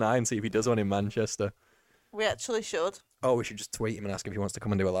should keep an eye and see if he does one in Manchester. We actually should. Oh, we should just tweet him and ask if he wants to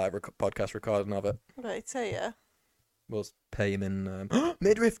come and do a live podcast recording of it. Right, so yeah. We'll pay him in...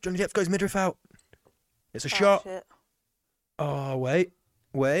 midriff! Johnny Depp's got his midriff out. It's a Oh, shot. shit. Oh, wait.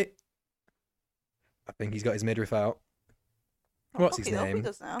 I think he's got his midriff out. I What's his fucking hope he name?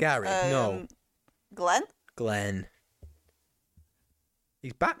 does now. Gary? No. Glenn? Glenn.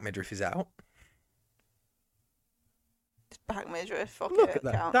 His back midriff is out. His back midriff. Fuck Look it, at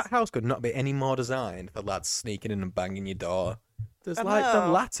that. counts. That house could not be any more designed for lads sneaking in and banging your door. There's I like the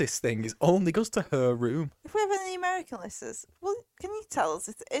know. lattice thing is only goes to her room. If we have any American listeners, well, can you tell us,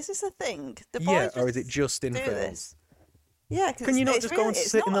 is this a thing? Do Yeah, boys or is it just in do films? this? Yeah, cause Can you not it's just go and really-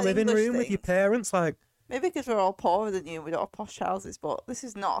 it's sit in the not an living English room with your thing. parents? Like, Maybe because we're all poorer than you and we don't have posh houses, but this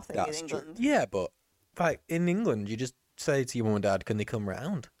is not a thing that's in true. England. Yeah, but like in England, you just say to your mum and dad, "Can they come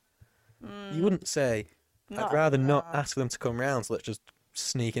round?" You wouldn't say, "I'd rather not ask them to come round, so let's just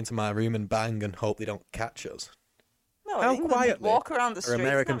sneak into my room and bang and hope they don't catch us." No, How in England, you'd quietly walk around the Are street and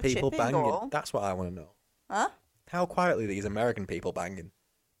American have a people chipping banging? goal. That's what I want to know. Huh? How quietly are these American people banging?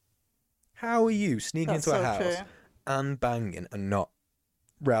 How are you sneaking That's into a so house true. and banging and not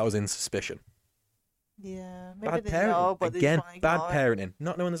rousing suspicion? Yeah, maybe Bad they parenting. know, but Again, they just bad want to ignore it. parenting.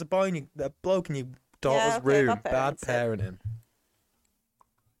 Not knowing there's a bloke in your daughter's okay, room. bad Bad parenting. parenting.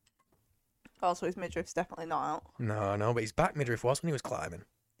 Also, his midriff's definitely not out. No, but his back midriff was when he was climbing.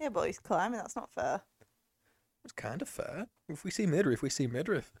 Yeah, but he's climbing, that's not fair. It's kind of fair. If we see midriff, we see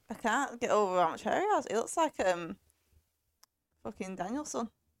midriff. I can't get over how much hair he has. He looks like fucking Danielson.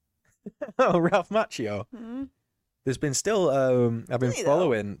 Oh, Ralph Macchio. Mm. There's been still, I've been Really, though?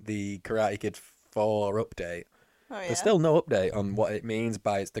 following the Karate Kid 4 update. Oh yeah. There's still no update on what it means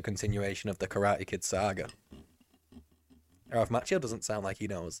by it's the continuation of the Karate Kid saga. Ralph Macchio doesn't sound like he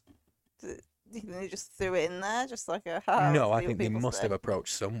knows. You think they just threw it in there, just like a. "Ha, No, let's I see think what they people must say." have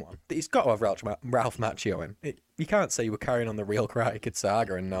approached someone. He's got to have Ralph Macchio in. You can't say you were carrying on the real Karate Kid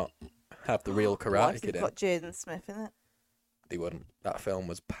saga and not have the real What Karate if Kid they've in. got Jaden Smith in it? They wouldn't. That film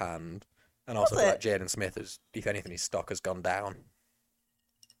was panned. And also, Was like it? Jaden Smith, if anything, his stock has gone down.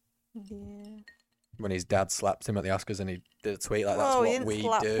 Yeah. When his dad slapped him at the Oscars and he did a tweet like, Whoa, he that's didn't what we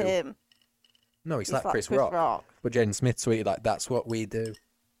slap do. him. No, he He slapped slapped Chris Rock. But Jaden Smith tweeted like, "That's what we do."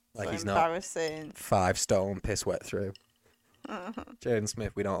 Like So he's not embarrassing. 5 stone piss wet through. Jaden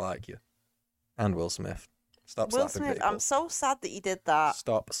Smith, we don't like you. And Will Smith. Stop Will slapping Smith, people. I'm so sad that you did that.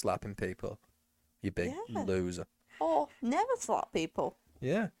 Stop slapping people. You big Yeah. loser. Or never slap people.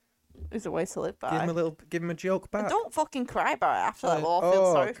 Yeah. Is a way to live by. Give him a joke back. And don't fucking cry about it after that. Like, Or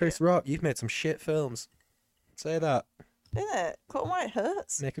feel sorry for Chris you. Rock, you've made some shit films. Say that. Isn't it? Cut 'em where it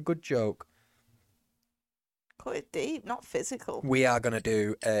hurts. Make a good joke. Cut it deep, not physical. We are gonna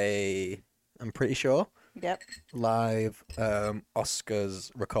do I'm pretty sure, Yep. live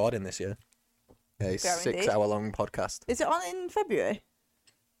Oscars recording this year. A Guaranteed. 6-hour-long podcast. Is it on in February?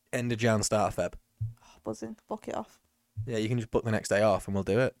 End of Jan, start of Feb. Oh, buzzing. Book it off. Yeah, you can just book the next day off and we'll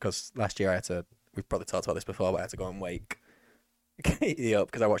do it. Because last year I had to, we've probably talked about this before, but I had to go and wake Katie up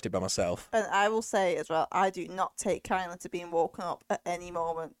because I watched it by myself. And I will say as well, I do not take kindly to being woken up at any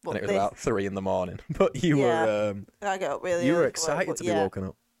moment. But And it was about 3 in the morning. But you were I get up really you were early for work, excited but to be yeah, woken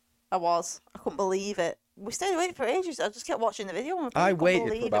up. I was. I couldn't believe it. We stayed awake for ages. I just kept watching the video. And I couldn't waited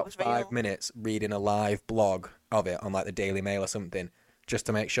believe for it about was 5 real. minutes reading a live blog of it on like the Daily Mail or something, just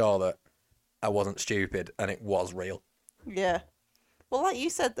to make sure that I wasn't stupid and it was real. Yeah. Well, like you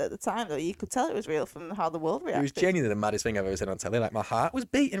said at the time, though, you could tell it was real from how the world reacted. It was genuinely the maddest thing I've ever seen on telly. Like my heart was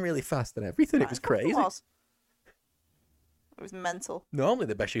beating really fast and everything. It was crazy. It was mental. Normally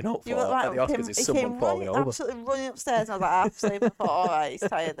the best you know You for were like, at the Oscars is he someone came falling over. absolutely running upstairs, and I was like, half asleep. I thought, all right, he's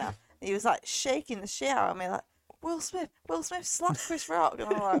tired now. And he was like shaking the shit out of me, like, Will Smith slapped Chris Rock,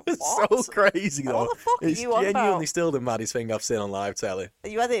 and I'm like, It's what? so crazy though. What the fuck are It's you on genuinely about? still the maddest thing I've seen on live telly.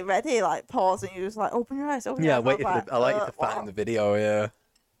 You had it ready, like pause, and you was like, open your eyes, open Yeah, I your eyes. waited was for I like to what? find the video, yeah.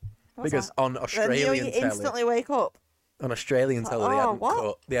 What's Because that? on Then Australian you telly, instantly wake up. on Australian Like, telly,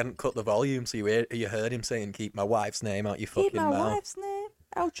 oh, they hadn't cut the volume, so you heard him saying, "Keep my wife's name out your fucking Keep my mouth." wife's name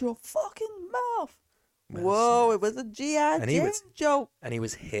out your fucking mouth. Will Whoa, it was a G.I. And he Jane was- joke. And he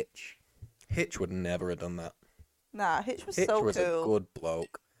was Hitch. Hitch would never have done that. Nah, Hitch was Hitch so was cool. a good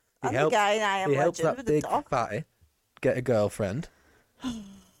bloke. He And the helped, guy in I Am he helped Legend that with the big dog. fatty get a girlfriend.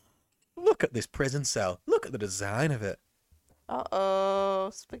 Look at this prison cell. Look at the design of it. Uh-oh,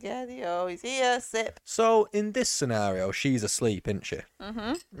 spaghetti. Oh, he's here. Sip. So, in this scenario, she's asleep, isn't she?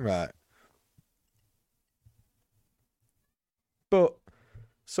 Mm-hmm. Right. But,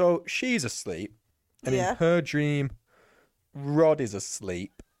 so she's asleep, and Yeah. in her dream, Rod is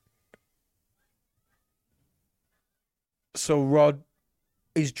asleep. So Rod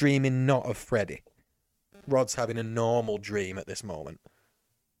is dreaming not of Freddy. Rod's having a normal dream at this moment.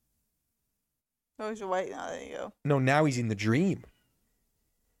 Oh, he's awake now. There you go. No, now he's in the dream.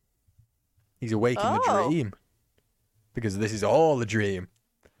 He's awake in the Oh. dream. Because this is all a dream.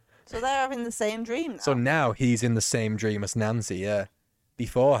 So they're having the same dream now. So now he's in the same dream as Nancy, yeah.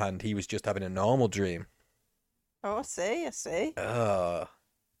 Beforehand, he was just having a normal dream. Oh, I see. I see. Oh.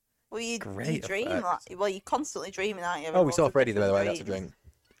 Well, you Great dream effects. like, well, you're constantly dreaming, aren't you? Oh, we Lots saw of Freddy, by the different way. That's a dreams. drink.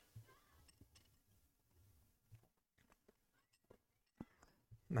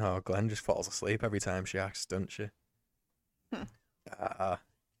 Oh, Glenn just falls asleep every time she asks, doesn't she? Hmm. Ah.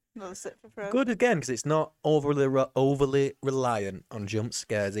 Another sip for Fred. Good again, because it's not overly reliant on jump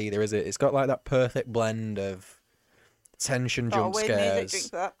scares either, is it? It's got like that perfect blend of tension Oh, jump weird music. Drink scares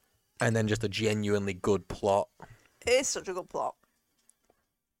that. and then just a genuinely good plot. It is such a good plot.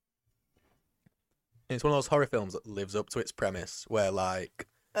 It's one of those horror films that lives up to its premise, where like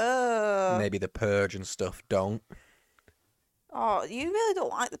maybe The Purge and stuff don't. Oh, you really don't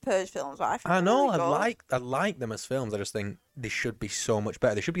like the Purge films, but I think I they're know, really good. I like them as films. I just think they should be so much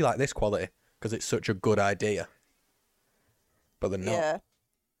better. They should be like this quality because it's such a good idea. But they're not. Yeah,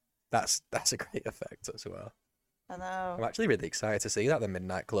 That's a great effect as well. I know. I'm actually really excited to see that, the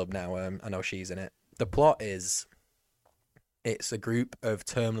Midnight Club now. I know she's in it. The plot is, it's a group of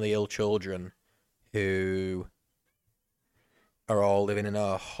terminally ill children who are all living in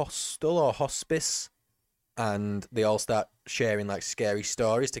a hostel or hospice, and they all start sharing like scary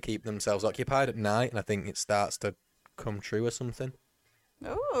stories to keep themselves occupied at night, and I think it starts to come true or something.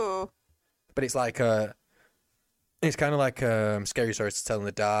 Ooh. But it's like it's kind of like Scary Stories to Tell in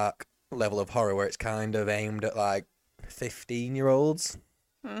the Dark level of horror, where it's kind of aimed at like 15-year-olds.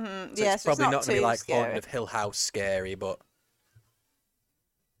 Mm-hmm. So Yeah, it's probably not going to be too like scary. Haunted of Hill House scary, but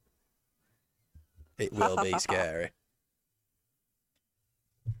it will be scary.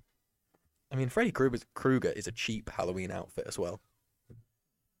 I mean, Freddy Krueger is a cheap Halloween outfit as well.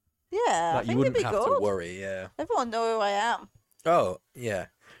 Yeah, I Like, you think it'd wouldn't be have good. to worry, yeah. Everyone know who I am. Oh, yeah.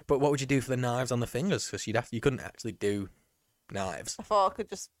 But what would you do for the knives on the fingers? Because you couldn't actually do knives. I thought I could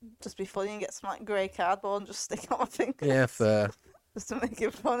just be funny and get some like grey cardboard and just stick it on my fingers. Yeah, fair. Just to make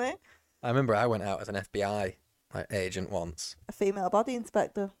it funny. I remember I went out as an FBI agent once. A female body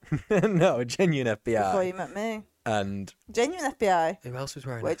inspector No, a genuine before FBI. you met me. And Genuine FBI. who else was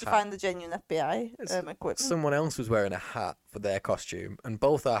wearing Where'd a you hat? find the genuine FBI equipment? Someone else was wearing a hat for their costume, and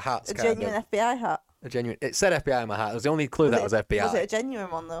both our hats A kind genuine of... FBI hat. A genuine... It said FBI on my hat. It was the only clue that was FBI. Was it a genuine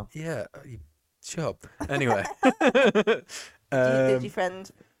one, though? Yeah, sure. Anyway. Did your friend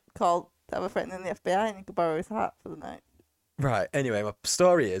call to have a friend in the FBI and you could borrow his hat for the night? Right, anyway, my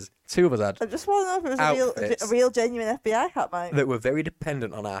story is, two of us had I just want to know if it was outfits a real genuine FBI hat, mate. that were very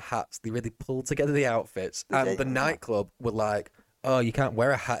dependent on our hats. They really pulled together the outfits. The And the genuine hat. nightclub were like, oh, you can't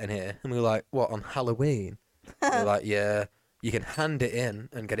wear a hat in here. And we were like, what, on Halloween? They were like, yeah, you can hand it in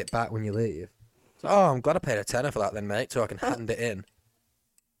and get it back when you leave. So, oh, I'm glad I paid a tenner for that then, mate, so I can hand it in.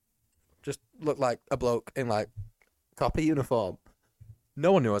 Just looked like a bloke in, like, copy uniform.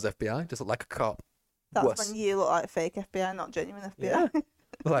 No one knew I was FBI, just looked like a cop. That's Wuss. when you look like fake FBI, not genuine FBI. Yeah. Looked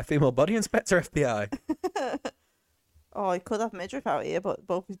like female body inspector FBI. Oh, he could have midriff out here, but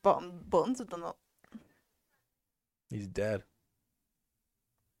both his bottom buttons have done up. He's dead.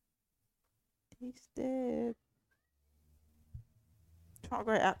 He's dead. She's not a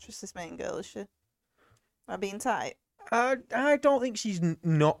great actress, this main girl, is she? Am I being tight? I don't think she's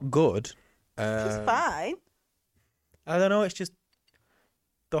not good. She's fine. I don't know. It's just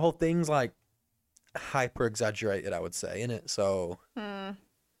the whole thing's like hyper exaggerated, I would say, isn't it? So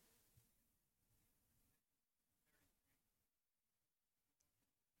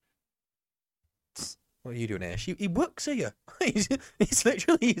what are you doing here? He works here. It's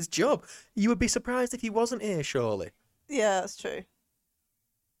literally his job. You would be surprised if he wasn't here, surely. Yeah, that's true.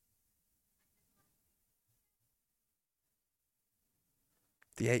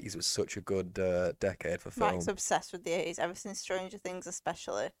 The 80s was such a good decade for film. Mike's obsessed with the 80s, ever since Stranger Things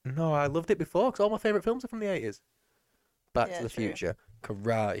especially. No, I loved it before because all my favourite films are from the 80s. Back Yeah, to the true. Future,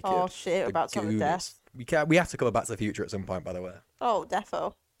 Karate Kid. Oh shit, we're about to have a Goonies. death. We have to cover Back to the Future at some point, by the way. Oh,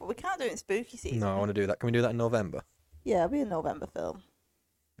 defo. But we can't do it in spooky season. No, I want to do that. Can we do that in November? Yeah, it'll be a November film.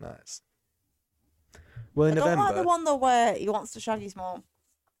 Nice. Well, in I don't November, like the one though where he wants to shag his mum.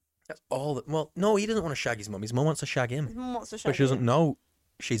 that's all. Well, no, he doesn't want to shag his mum. His mum wants to shag him, His mum wants to shag but she doesn't him. know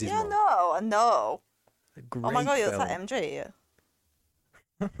she's his Yeah, mum. I know. A great Oh my god, he looks film. like MJ.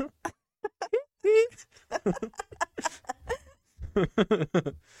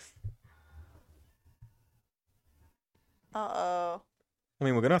 Uh-oh. I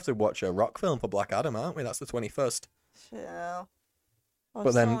mean, we're gonna have to watch a rock film for Black Adam, aren't we? That's the 21st. Chill. Oh,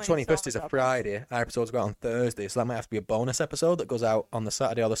 But then so many 21st is a songs Friday. Our episodes go out on Thursday, so that might have to be a bonus episode that goes out on the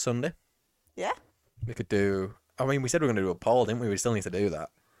Saturday or the Sunday. Yeah. We could do. I mean, we said we were going to do a poll, didn't we? We still need to do that.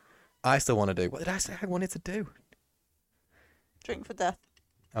 I still want to do. What did I say I wanted to do? Drink for death.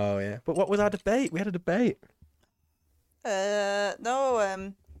 Oh yeah. But what was our debate? We had a debate.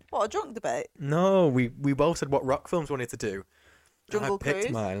 No, what, a drunk debate? No, we both said what rock films we wanted to do. And Jungle I picked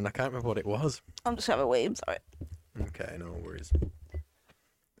Cruise? mine, and I can't remember what it was. I'm just having a wee, I'm sorry. Okay, no worries.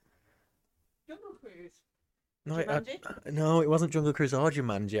 Jungle Cruise? No, Jumanji? no, it wasn't Jungle Cruise or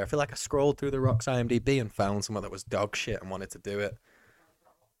Jumanji. I feel like I scrolled through the Rock's IMDb and found somewhere that was dog shit and wanted to do it.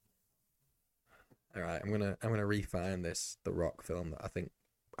 All right, I'm gonna refine the Rock film that I think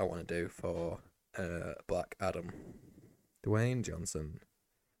I want to do for Black Adam. Dwayne Johnson.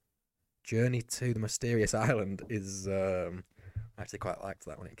 Journey to the Mysterious Island is I actually quite liked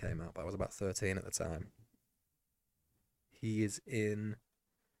that when it came out, but I was about 13 at the time. He is in.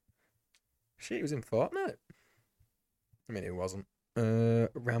 Shit, he was in Fortnite. I mean, it wasn't.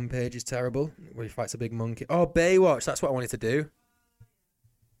 Rampage is terrible. Where he fights a big monkey. Oh, Baywatch. That's what I wanted to do.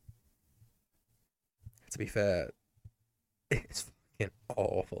 To be fair, it's fucking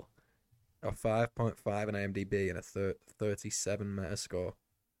awful. A 5.5 on IMDb and a 37 Metascore.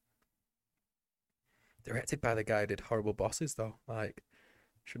 Directed by the guy who did Horrible Bosses, though. Like,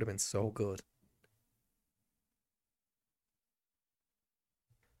 should have been so good.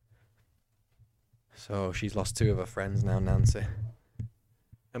 So she's lost two of her friends now, Nancy.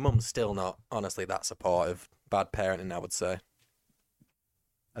 Her mum's still not, honestly, that supportive. Bad parenting, I would say.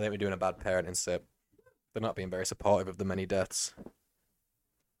 I think we're doing a bad parenting sip. They're not being very supportive of the many deaths.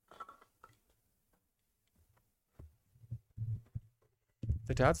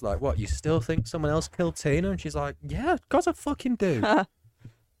 The dad's like, what, you still think someone else killed Tina? And she's like, yeah, of course I fucking do.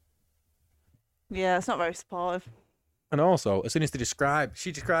 Yeah, it's not very supportive. And also, as soon as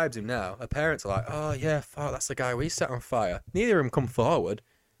she describes him now, her parents are like, oh yeah, fuck, that's the guy we set on fire. Neither of them come forward.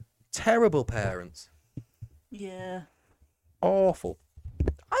 Terrible parents. Yeah. Awful.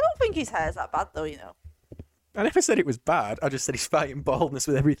 I don't think his hair's that bad though, you know. I never said it was bad. I just said he's fighting baldness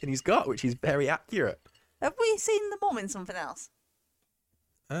with everything he's got, which is very accurate. Have we seen the mum in something else?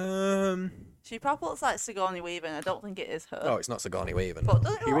 She probably looks like Sigourney Weaver, and I don't think it is her. Oh, it's not Sigourney Weaver. But No.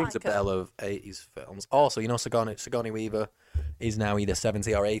 don't you He rings like a bell of 80s films. Also, you know, Sigourney Weaver is now either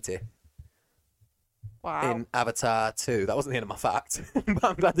 70 or 80 Wow. in Avatar 2. That wasn't the end of my fact, but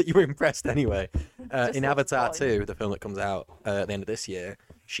I'm glad that you were impressed anyway. Just In looks Avatar fine. 2, the film that comes out at the end of this year,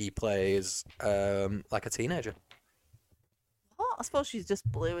 she plays like a teenager. What? I suppose she's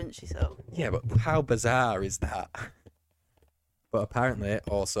just blue, isn't she? So. Yeah, but how bizarre is that? But apparently,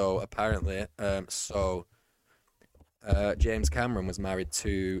 James Cameron was married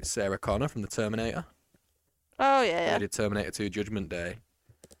to Sarah Connor from the Terminator. Oh They yeah. did Terminator 2 Judgment Day.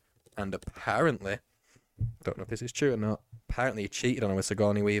 And apparently, don't know if this is true or not, apparently he cheated on her with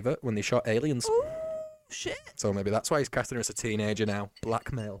Sigourney Weaver when they shot Aliens. Ooh, shit. So maybe that's why he's casting her as a teenager now.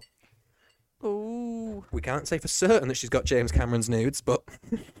 Blackmail. Ooh. We can't say for certain that she's got James Cameron's nudes, but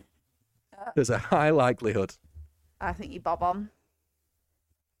there's a high likelihood. I think you bob on.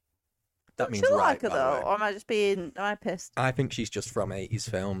 That Don't means you right, like her by the though, way. or am I just being? Am I pissed? I think she's just from 80s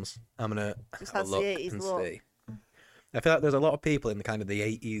films. I'm gonna Just have a has the look 80s and look. see. I feel like there's a lot of people in the kind of the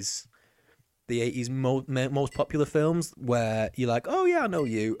 80s most popular films where you're like, oh yeah, I know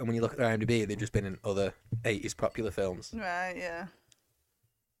you, and when you look at their IMDb, they've just been in other 80s popular films. Right. Yeah.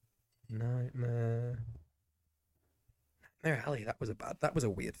 Nightmare Alley. That was a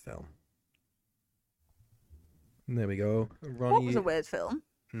weird film. There we go. What was a weird film?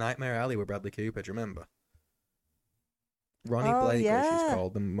 Nightmare Alley with Bradley Cooper. Do you remember? Ronnie Oh, Blakely, she's yeah.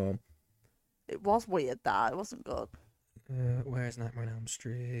 called the mum. It was weird. That it wasn't good. Where's Nightmare on Elm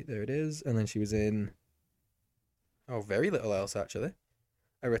Street? There it is. And then she was in. Oh, very little else actually.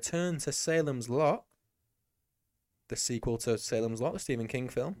 A Return to Salem's Lot. The sequel to Salem's Lot, the Stephen King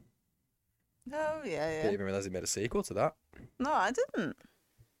film. Oh yeah. Didn't even realize he made a sequel to that. No, I didn't.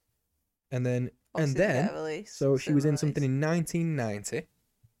 And then, Obviously, didn't get released, so she was in released. something in 1990.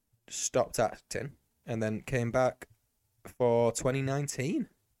 Stopped acting, and then came back for 2019.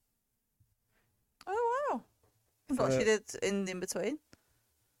 Oh wow! I thought For- she did in between.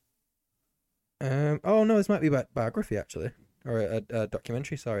 Oh no, this might be a biography actually, or a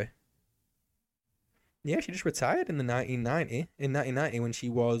documentary. Sorry. Yeah, she just retired in 1990 when she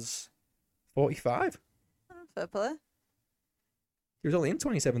was 45. Oh, fair play. She was only in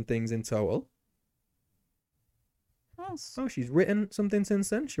 27 things in total. Nice. Oh, she's written something since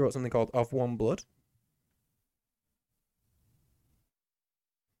then. She wrote something called Of One Blood.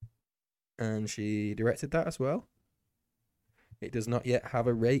 And she directed that as well. It does not yet have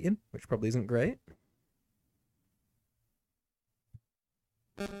a rating, which probably isn't great.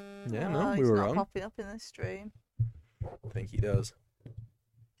 Yeah, no, we he's were not wrong. popping up in this stream. I think he does.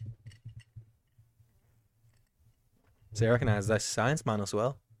 So you recognise this science man as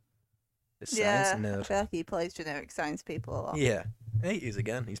well? The science Yeah, I nerd. feel like he plays generic science people a lot. Yeah. 80s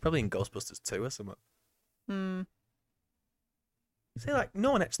again. He's probably in Ghostbusters 2 or something. Hmm. See, like,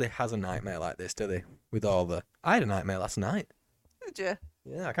 no one actually has a nightmare like this, do they? With all the... I had a nightmare last night. Did you?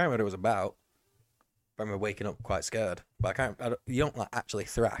 Yeah, I can't remember what it was about. I remember waking up quite scared. But you don't like actually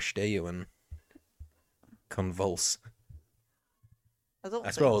thrash, do you? And convulse. I don't. I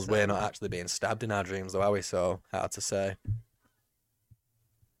think suppose so. we're not actually being stabbed in our dreams, though, are we? So, hard to say.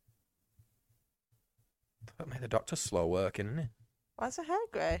 That made the doctor slow working, isn't it? Why's her hair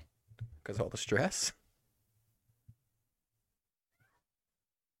grey? Because of all the stress.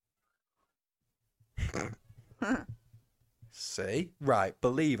 See? Right,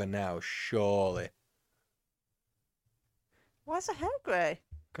 believe her now, surely. Why's her hair grey?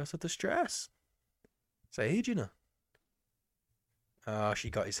 Because of the stress. It's aging her. Oh, she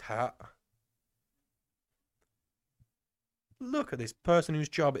got his hat. Look at this person whose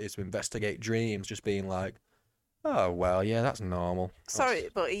job it is to investigate dreams just being like, oh, well, yeah, that's normal. Sorry,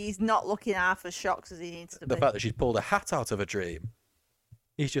 but he's not looking half as shocked as he needs to The be. fact that she's pulled a hat out of a dream.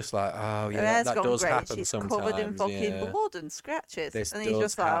 He's just like, oh, Her yeah, hair's that gone does grey. happen She's sometimes. covered in fucking yeah. blood and scratches. This and he's does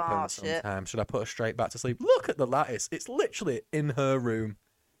just like, happen oh shit. sometimes. Should I put her straight back to sleep? Look at the lattice. It's literally in her room.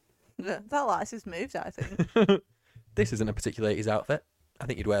 That lights has moved, I think. This isn't a particular 80s outfit. I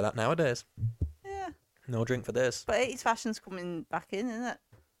think you'd wear that nowadays. Yeah. No drink for this. But 80s fashion's coming back in, isn't it?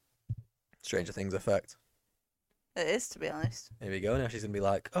 Stranger Things effect. It is, to be honest. Here we go. Now she's going to be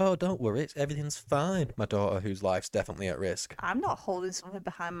like, oh, don't worry. Everything's fine. My daughter, whose life's definitely at risk. I'm not holding something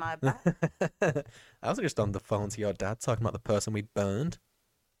behind my back. I was just on the phone to your dad talking about the person we burned.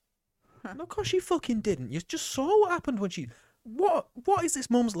 Huh. No, of course she fucking didn't. You just saw what happened when she... What is this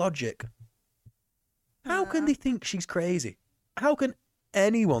mum's logic? How can they think she's crazy? How can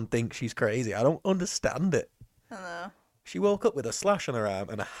anyone think she's crazy? I don't understand it. I know. She woke up with a slash on her arm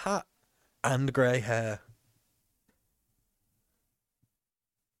and a hat and grey hair.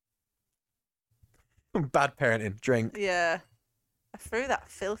 Bad parenting. Drink. Yeah. I threw that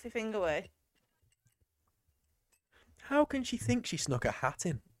filthy thing away. How can she think she snuck a hat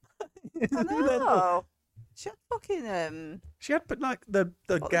in? I know. She had fucking She had put like the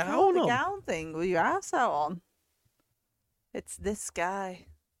what they gown call it, the on. gown thing with your ass out on. It's this guy.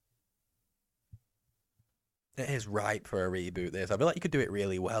 It is ripe for a reboot. This. I feel like you could do it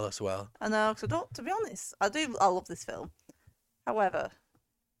really well as well. I know, because I don't. To be honest, I love this film. However,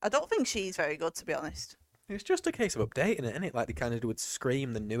 I don't think she's very good. To be honest. It's just a case of updating it, isn't it? Like they kind of do with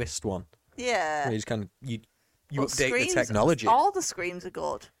Scream, the newest one. Yeah. Where you just kind of you But update Screams- the technology. All the screams are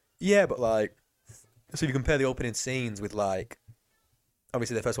good. Yeah, but like, so if you compare the opening scenes with like,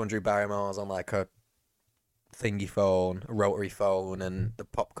 obviously the first one, Drew Barrymore's on like a thingy phone, a rotary phone, and the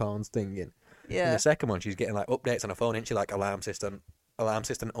popcorn's thinging. In Yeah. the second one, she's getting like updates on her phone, isn't she? Like alarm system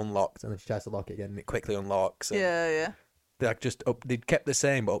unlocked, and then she tries to lock it again, and it quickly unlocks. And Yeah. they like they kept the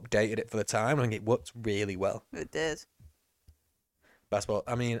same but updated it for the time. I think it worked really well. It did. Basketball.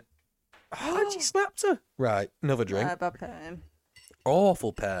 I mean, and she slapped her. Right, another drink. Bad parenting.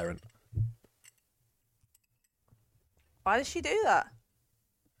 Awful parent. Why did she do that?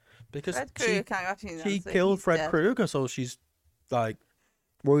 Because Fred Krueger can't actually she answer. killed He's Fred dead. Krueger, so she's like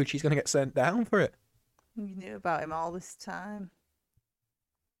worried she's gonna get sent down for it. You knew about him all this time.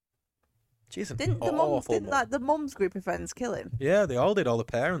 She's an Didn't the awful didn't mum. like the mum's group of friends kill him? Yeah, they all did, all the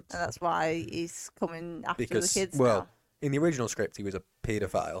parents. And that's why he's coming after Because, the kids well, now. in the original script, he was a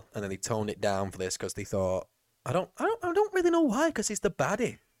paedophile, and then they toned it down for this because they thought, I don't really know why, because he's the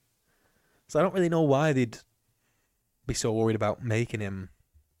baddie. So I don't really know why they'd be so worried about making him,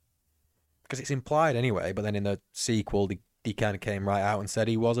 because it's implied anyway. But then in the sequel, he kind of came right out and said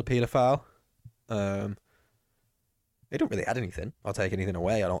he was a paedophile. They don't really add anything or take anything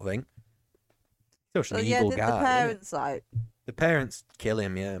away. I don't think. He's such So an yeah, evil did guy. the isn't he? parents like? The parents kill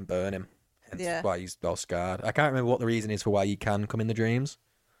him, yeah, and burn him. Hence Yeah. why he's all scarred. I can't remember what the reason is for why you can come in the dreams.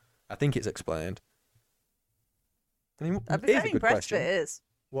 I think it's explained. I mean, I'd be here's a very good impressed question. if it is.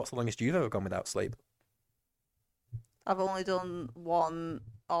 What's the longest you've ever gone without sleep? I've only done one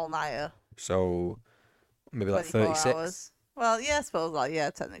all nighter. So maybe like 24 36. hours. Well, yeah, I suppose like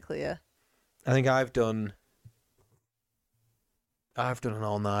technically, yeah. I think I've done an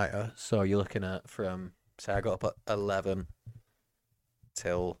all-nighter. So you're looking at from, say I got up at 11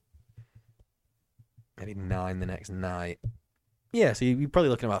 till maybe 9 the next night. Yeah, so you're probably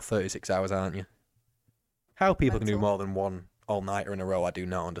looking at about 36 hours, aren't you? How people can do Mental. more than one all-nighter in a row, I do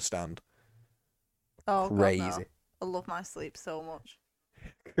not understand. Oh, God, no. Crazy. I love my sleep so much.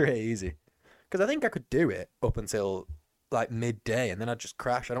 Crazy. Because I think I could do it up until like midday, and then I'd just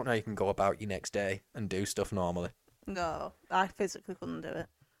crash. I don't know how you can go about your next day and do stuff normally. No, I physically couldn't do it.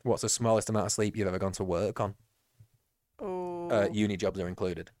 What's the smallest amount of sleep you've ever gone to work on? Oh, Uni jobs are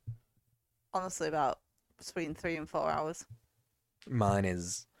included. honestly, about between 3 and 4 hours. Mine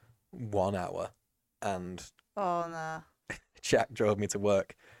is 1 hour, and Oh no. Jack drove me to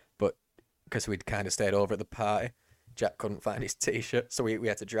work, but because we'd kind of stayed over at the party, Jack couldn't find his t-shirt, so we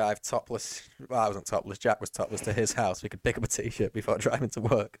had to drive topless. Well, I wasn't topless. Jack was topless to his house. We could pick up a t-shirt before driving to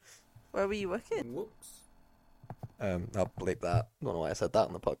work. Where were you working? Whoops. I'll bleep that. I don't know why I said that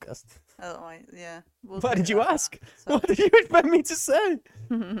on the podcast. I don't know. Yeah. Why did you ask? So, What did you expect me to say?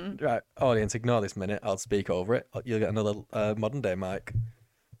 Right, audience, ignore this minute. I'll speak over it. You'll get another modern day mic.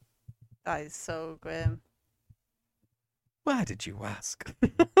 that is so grim. Why did you ask?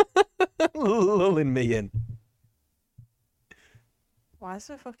 Lulling me in. Why is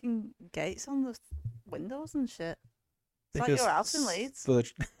there fucking gates on the windows and shit? It's like your house in Leeds.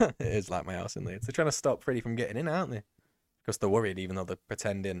 It is like my house in Leeds. They're trying to stop Freddie from getting in, aren't they? Because they're worried, even though they're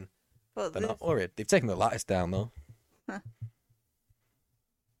pretending But they're this, not worried. They've taken the lattice down, though.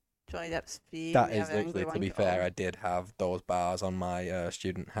 Johnny Depp's feet. That is literally, to be fair, I did have those bars on my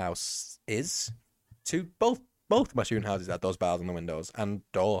student house. Both of my student houses had those bars on the windows and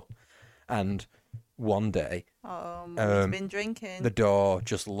door. And one day, He's been drinking. the door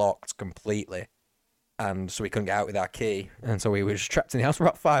just locked completely, and so we couldn't get out with our key, and so we were just trapped in the house for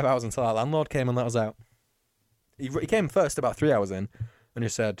about 5 hours until our landlord came and let us out. He came first about 3 hours in, and he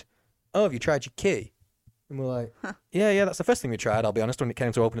said, "Oh, have you tried your key?" And we're like, yeah, that's the first thing we tried, I'll be honest, when it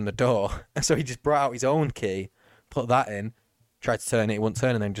came to opening the door. And so he just brought out his own key, put that in, tried to turn it, it wouldn't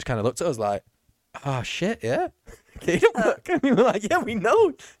turn, and then just kind of looked at us like, "Oh shit, yeah, key don't work." And we were like, "Yeah, we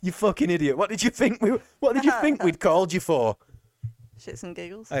know, you fucking idiot. What did you think we'd called you for?" Shits and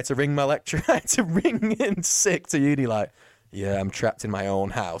giggles. I had to ring my lecturer. I had to ring in sick to uni like, "Yeah, I'm trapped in my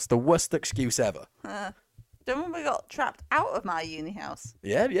own house." The worst excuse ever. Do you remember we got trapped out of my uni house?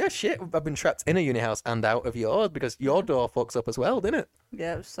 Yeah, shit. I've been trapped in a uni house and out of yours because your door fucks up as well, didn't it?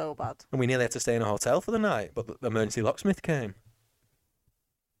 Yeah, it was so bad. And we nearly had to stay in a hotel for the night, but the emergency locksmith came.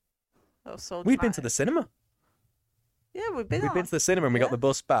 That was so We'd been to dramatic. the cinema. Yeah, we've been We'd on. been to the cinema and we Yeah. got the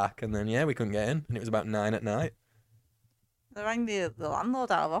bus back, and then we couldn't get in, and it was about 9 at night. They rang the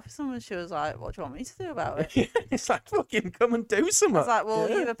landlord out of office and she was like, "What do you want me to do about it?" It's like, fucking come and do something. I was like, "Well,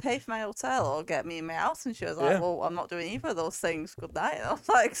 Yeah. either pay for my hotel or get me in my house." And she was like, Yeah. "Well, I'm not doing either of those things. Good night." And I was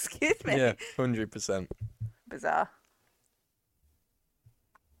like, "Excuse me." Yeah, 100%. Bizarre.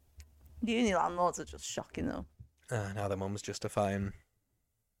 Uni landlords are just shocking though. Now the mum's justifying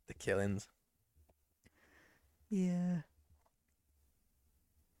the killings. Yeah.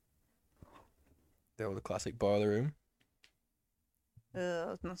 The old classic boiler room. I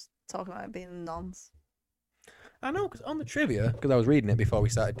was just talking about it being nuns. I know, because on the trivia, because I was reading it before we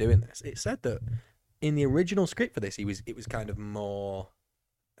started doing this, it said that in the original script for this, it was kind of more,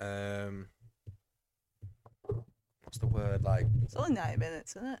 what's the word, like It's only 90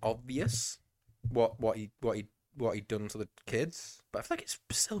 minutes, isn't it? obvious what he'd done to the kids, but I feel like it's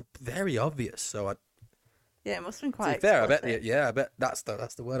still very obvious. So Yeah, it must have been to quite be fair, I bet that's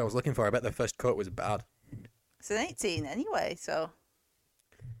the word I was looking for. I bet the first cut was bad. It's an 18 anyway, so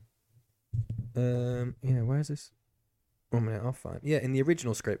Yeah, where is this? 1 minute, I'll find. Yeah, in the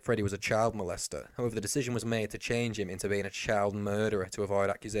original script, Freddy was a child molester. However, the decision was made to change him into being a child murderer to avoid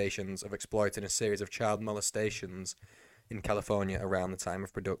accusations of exploiting a series of child molestations in California around the time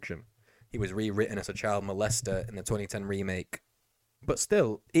of production. He was rewritten as a child molester in the 2010 remake. But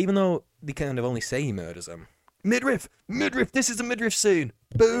still, even though they kind of only say he murders them, midriff, this is a midriff scene.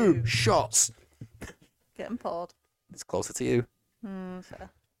 Boom, Boom. shots. get them poured. It's closer to you. Fair.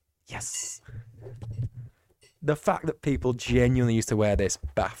 Yes. The fact that people genuinely used to wear this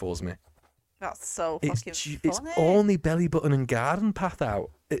baffles me. That's so It's fucking it's funny. only belly button and garden path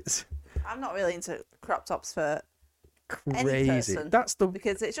out. It's I'm not really into crop tops for any crazy. person. That's the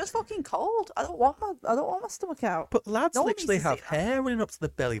because it's just fucking cold. I don't want my stomach out. but lads No one needs literally to see have that. hair running up to the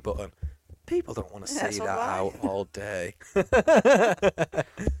belly button. People don't want to Yeah, see so that do I. out all day.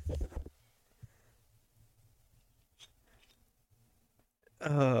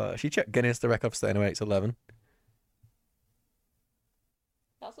 She checked Guinness the record for staying awake till 11.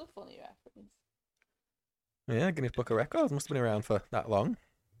 That's a funny reference. Yeah, Guinness Book of Records must have been around for that long.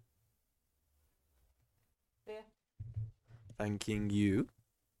 Yeah. Thanking you.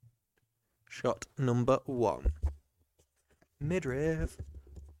 Shot number 1. Midriff.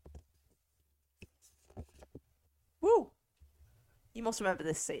 Woo! You must remember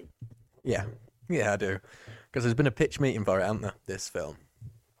this scene. Yeah, I do. Because there's been a pitch meeting for it, hasn't there? This film.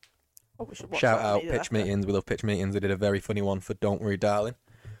 Oh, we should watch Shout that out immediately pitch after. meetings. We love pitch meetings. They did a very funny one for Don't Worry Darling,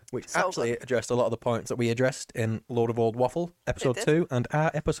 which So actually addressed a lot of the points that we addressed in Lord of Old Waffle episode did. 2, and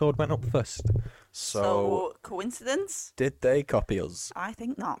our episode went up first. So coincidence? did they copy us? I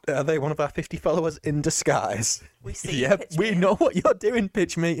think not. Are they one of our 50 followers in disguise? We see. Yep, pitch we meeting. know what you're doing,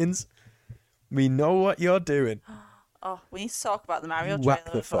 pitch meetings. We know what you're doing. Oh, we need to talk about the Mario Whack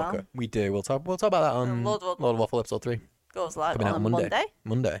trailer the as well. fucker. We do. We'll talk about that on Lord of Waffle episode 3. Goes live Coming out on on a Monday.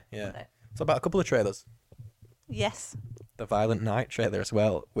 Monday. Yeah. Monday. It's about a couple of trailers. Yes. The Violent Night trailer as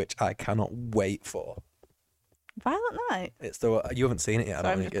well, which I cannot wait for. Violent Night. It's the you haven't seen it yet, I Sorry,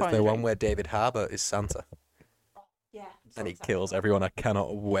 don't I'm think. just It's the pouring a one drink. where David Harbour is Santa Yeah. and he kills everyone. I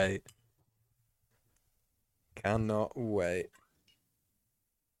cannot wait. Cannot wait.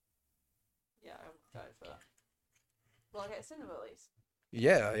 Yeah, I'm excited for that. Will I get a cinema release?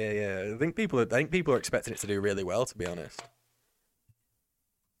 Yeah. I think people are expecting it to do really well, to be honest.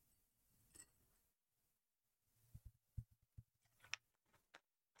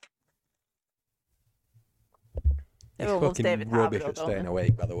 Everyone loves Fucking David Harbour, rubbish though, at don't staying they?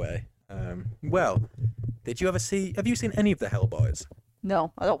 awake, by the way. Well, have you seen any of the Hellboys?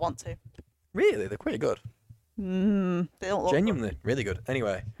 No, I don't want to. Really? They're pretty good. They don't look Genuinely, really good.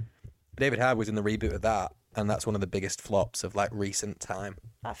 Anyway, David Harbour was in the reboot of that, and that's one of the biggest flops of like recent time.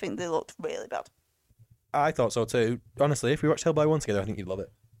 good. I think they looked really bad. I thought so too. Honestly, if we watched Hellboy 1 together, I think you'd love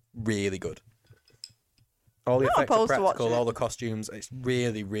it. Really good. All the Not effects are opposed to practical, watching all it. the costumes. It's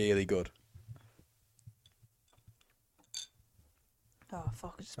really, really good. Oh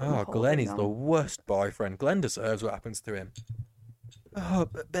fuck! I just put my Oh, whole Glenn thing is on. the worst boyfriend. Glenn deserves what happens to him. Oh,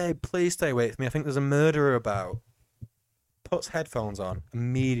 but babe, please stay away from me. I think there's a murderer about. Puts headphones on,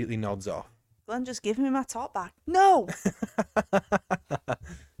 immediately nods off. Glenn, just give me my top back. No.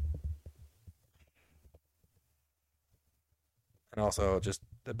 And also, just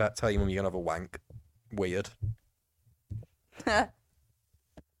about tell your mum you're gonna have a wank. Weird.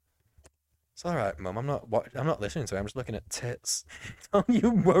 It's all right, Mum. I'm not listening to it. I'm just looking at tits. Don't you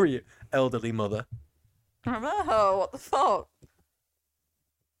worry, elderly mother. Oh, what the fuck?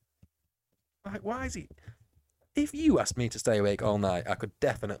 Like, why is he? If you asked me to stay awake all night, I could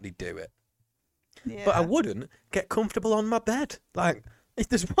definitely do it. Yeah. But I wouldn't get comfortable on my bed. Like, if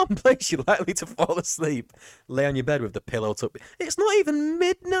there's one place you're likely to fall asleep, lay on your bed with the pillow tucked. It's not even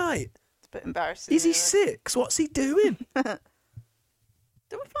midnight. It's a bit embarrassing. Is he really. 6? What's he doing?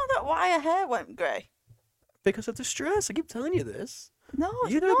 Did we find out why her hair went grey? Because of the stress. I keep telling you this. No,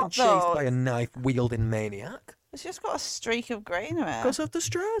 it's You've never been not chased though. by a knife-wielding maniac. It's just got a streak of grey in her hair. Because of the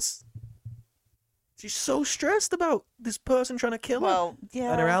stress. She's so stressed about this person trying to kill her. Well,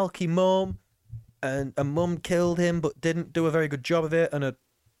 yeah. And her alky mum. And a mum killed him but didn't do a very good job of it. And a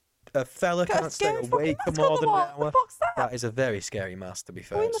fella Got a can't stay scary awake for fucking mask on more the than an wall. hour. The fuck's that? That is a very scary mask, to be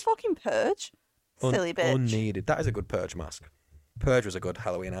fair. We're in the fucking purge. Silly bitch. Unneeded. That is a good Purge mask. Purge was a good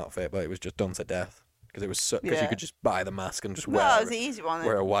Halloween outfit, but it was just done to death. Because you Yeah. could just buy the mask and just No, wear it's the easy one.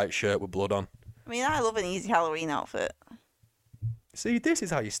 a white shirt with blood on. I mean, I love an easy Halloween outfit. See, this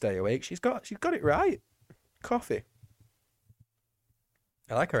is how you stay awake. She's got it right. Coffee.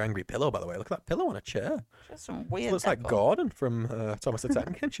 I like her angry pillow, by the way. Look at that pillow on a chair. She has some weird. Looks like decor. Gordon from Thomas the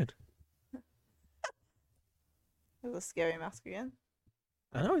Tank Engine. There's a scary mask again.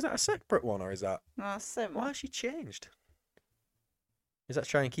 I know. Is that a separate one or is that? No, it's the same Why one. has she changed? Is that to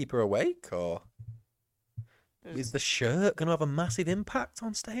try and keep her awake, or is the shirt going to have a massive impact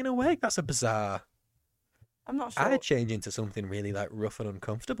on staying awake? That's a bizarre. I'm not sure. I'd change into something really like rough and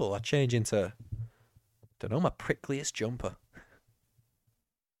uncomfortable. I'd change into, don't know, my prickliest jumper.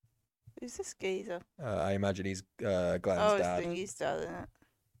 Who's this geezer? I imagine he's Glenn's Oh, it's dad. Thingy's dad,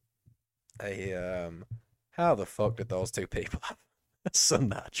 isn't it? How the fuck did those two people have a son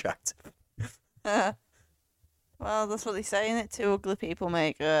that attractive? Well, that's what they say, innit? 2 ugly people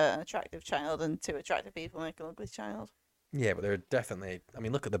make an attractive child, and 2 attractive people make an ugly child. Yeah, but they're definitely. I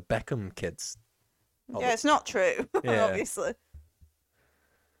mean, look at the Beckham kids. Oh, Yeah, it's not true, Yeah. obviously.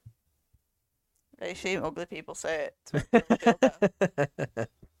 I assume ugly people say it to make them feel better.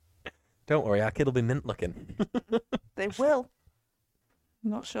 Don't worry, our kid will be mint looking. They will. I'm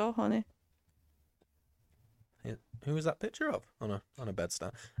not sure, honey. Who is that picture of on a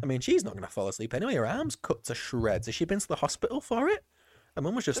bedstand? I mean, she's not going to fall asleep anyway. Her arm's cut to shreds. Has she been to the hospital for it? Her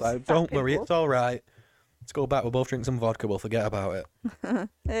mum was just Just like, fat "Don't worry, people. it's all right. Let's go back. We'll both drink some vodka. We'll forget about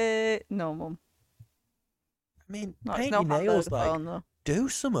it." No, mum. I mean, No, it's paint no your nails, like, phone, though. do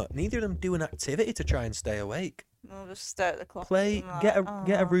something. Neither of them do an activity to try and stay awake. No, just stare at the clock. Play, and I'm get a like,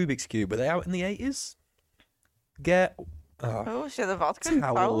 get a "Oh." Rubik's cube. Were they out in the 80s? Get Oh, she had a vodka and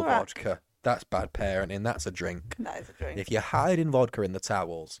towel towel rack. vodka. That's bad parenting. That's a drink. That is a drink. If you're hiding vodka in the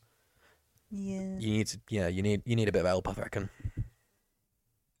towels, Yeah. you need to. Yeah, you need a bit of help, I reckon.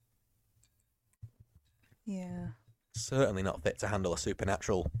 Yeah. Certainly not fit to handle a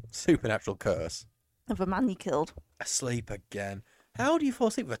supernatural curse. Of a man he killed. Asleep again. How do you fall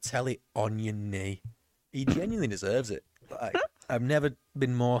asleep with a telly on your knee? He genuinely deserves it. Like, I've never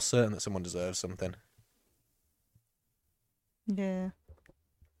been more certain that someone deserves something. Yeah.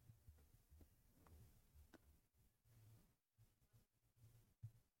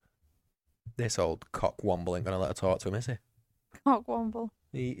 This old cockwomble ain't gonna let her talk to him, is he? Cockwomble.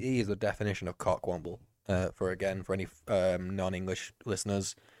 He is the definition of cockwomble. For any non-English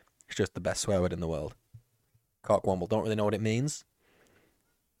listeners, it's just the best swear word in the world. Cockwomble. Don't really know what it means.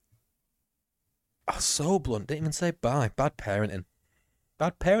 Oh, so blunt. Didn't even say bye. Bad parenting.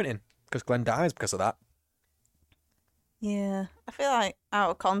 Bad parenting. Because Glenn dies because of that. Yeah. I feel like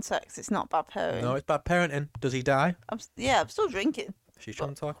out of context, it's not bad parenting. No, it's bad parenting. Does he die? I'm still drinking. She's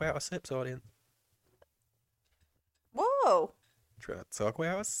trying to talk away out of sips, audience. Whoa. Trying to talk away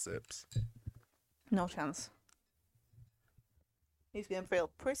out of sips. No chance. He's going to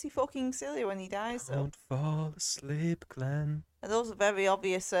feel pretty fucking silly when he dies, though. Don't fall asleep, Glenn. And those are very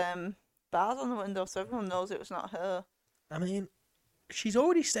obvious bars on the window, so everyone knows it was not her. I mean, she's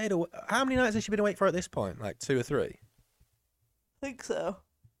already stayed awake. How many nights has she been awake for at this point? Like 2 or 3? I think so.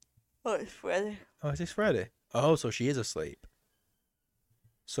 Oh, it's Freddy. Oh, is this Freddie? Oh, so she is asleep.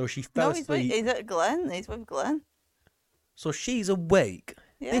 So she No, fell he's with, asleep. he's at Glenn. He's with Glenn. So she's awake.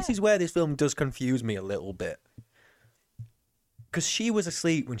 Yeah. This is where this film does confuse me a little bit. Because she was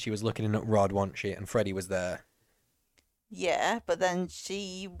asleep when she was looking at Rod, wasn't she? And Freddie was there. Yeah, but then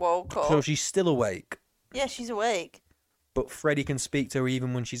she woke up. So she's still awake. Yeah, she's awake. But Freddie can speak to her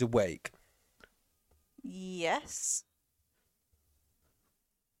even when she's awake. Yes.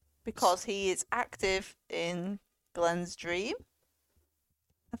 Because he is active in Glenn's dream.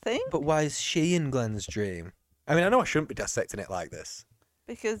 I think. But why is she in Glenn's dream? I mean, I know I shouldn't be dissecting it like this.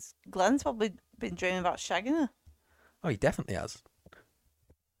 Because Glenn's probably been dreaming about shagging her. Oh, he definitely has.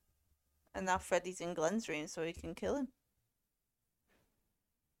 And now Freddy's in Glenn's dream so he can kill him.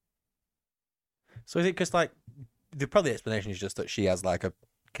 So is it because, like, the probably explanation is just that she has, like, a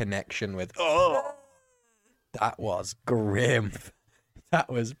connection with... Oh! That was grim. That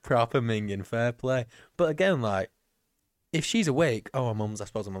was proper minging, fair play. But again, like, if she's awake... Oh, I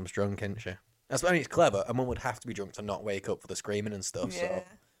suppose her mum's drunk, isn't she? I mean, it's clever. A mum would have to be drunk to not wake up for the screaming and stuff, Yeah. so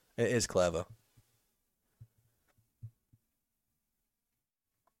it is clever.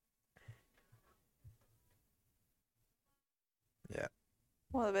 Yeah.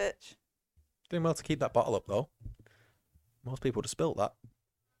 What a bitch. Doing well to keep that bottle up, though. Most people would have spilt that.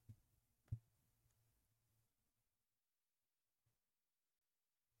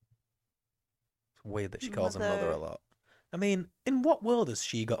 It's weird that she calls him mother a lot. I mean, in what world has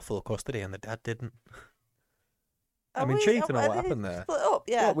she got full custody and the dad didn't? I'm intrigued to know what happened there. Split up,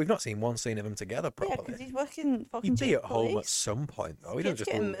 yeah. Well, we've not seen one scene of him together Yeah, properly. because he's working fucking He'd be at home at police. some point, though. He Kids doesn't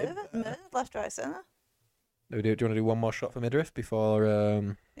just getting live there. murdered left, right, centre. Do you want to do one more shot for midriff before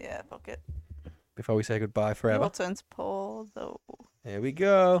Yeah, fuck it. before we say goodbye forever? Your turn to pour, though. Here we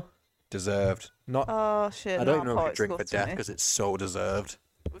go. Deserved. Not. Oh, shit. I don't no, know if you it's drink for good to death me. because it's so deserved.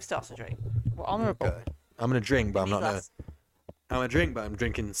 We've started to drink. We're honourable. Okay. I'm gonna drink, but I'm not gonna. Glass. I'm gonna drink, but I'm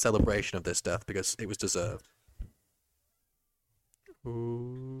drinking in celebration of this death because it was deserved.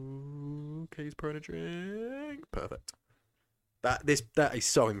 Ooh, okay, he's pouring a drink. Perfect. That is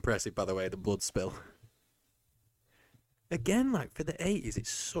so impressive, by the way. The blood spill. Again, like for the 80s, it's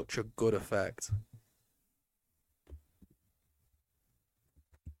such a good effect.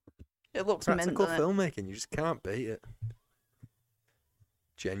 It looks Practical mint, doesn't it? filmmaking, you just can't beat it.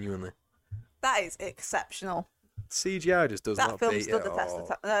 Genuinely. That is exceptional. CGI just does That not film beat stood it the at test all.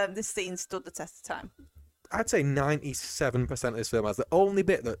 of time. This scene stood the test of time. I'd say 97% of this film has the only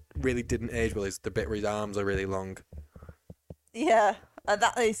bit that really didn't age well is the bit where his arms are really long. Yeah, and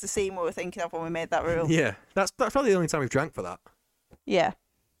that is the scene we were thinking of when we made that rule. Yeah, that's probably the only time we've drank for that. Yeah.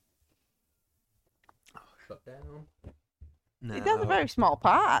 Shut down. He does a very small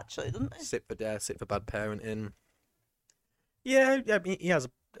part, actually, doesn't he? Sit for death, sit for bad parenting. Yeah, I mean, he has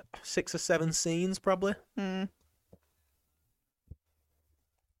 6 or 7 scenes probably. Hmm.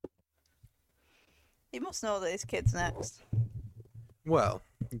 He must know that his kid's next. Well,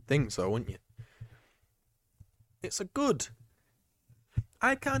 you'd think so, wouldn't you? It's a good.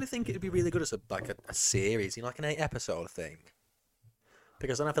 I kind of think it'd be really good as a series, like an 8-episode thing.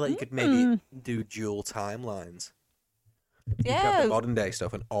 Because then I feel like you could maybe do dual timelines. You could have Yeah, the modern day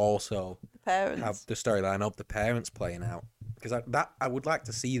stuff and also the parents. have the storyline of the parents playing out. Because I would like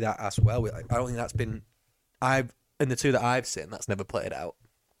to see that as well. I don't think that's been. In the 2 that I've seen, that's never played out.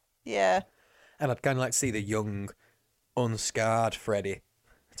 Yeah. And I'd kind of like to see the young, unscarred Freddy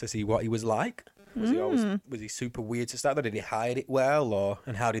to see what he was like. Was he super weird to start with? Did he hide it well,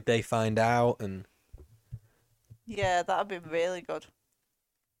 and how did they find out? And Yeah, that'd be really good.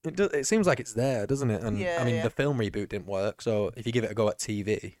 it seems like it's there, doesn't it? And Yeah, I mean, yeah. the film reboot didn't work, so if you give it a go at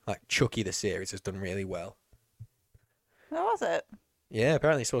TV, like Chucky the series has done really well. How was it? Yeah,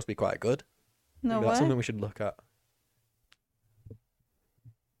 apparently it's supposed to be quite good. No Maybe way. that's something we should look at.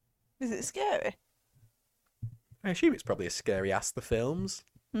 Is it scary? I assume it's probably as scary as the films.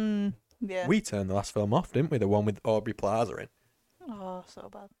 Yeah. We turned the last film off, didn't we? The one with Aubrey Plaza in. Oh, so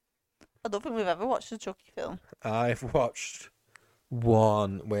bad. I don't think we've ever watched a Chucky film. I've watched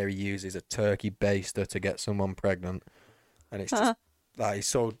one where he uses a turkey baster to get someone pregnant, and it's just like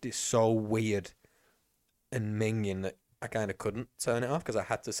it's so weird and minging that I kind of couldn't turn it off because I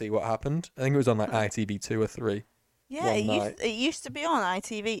had to see what happened. I think it was on like ITV2 or 3. Yeah, One it night. used to be on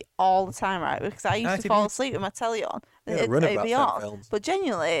ITV all the time, right? Because I used to ITV fall asleep with my telly on. Yeah, It'd, run it'd about be 10 on. films. But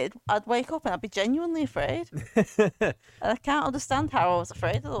genuinely, I'd wake up and I'd be genuinely afraid. And I can't understand how I was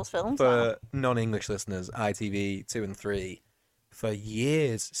afraid of those films. now. For non-English listeners, ITV 2 and 3 for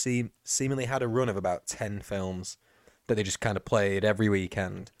years seemingly had a run of about 10 films that they just kind of played every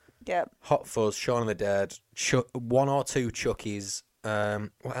weekend. Yeah. Hot Fuzz, Shaun of the Dead, 1 or 2 Chuckies.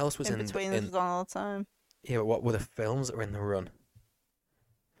 What else was In between us was on all the time. Yeah, but what were the films that were in the run?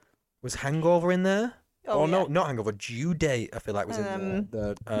 Was Hangover in there? Oh, no, yeah. not Hangover. Due Date, I feel like was in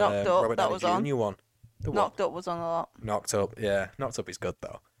there. The Knocked Up, Robert that Downey was on. Jr. one. The what? Knocked Up was on a lot. Knocked Up, yeah. Knocked Up is good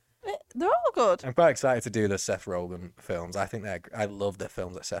though. They're all good. I'm quite excited to do the Seth Rogen films. I think I love the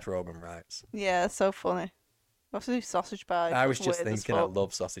films that Seth Rogen writes. Yeah, it's so funny. We have to do Sausage Pie. I was It's just weird as thinking, I fuck.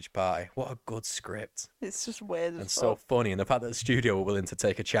 love Sausage Pie. What a good script. It's just weird And as so fuck. funny. And the fact that the studio were willing to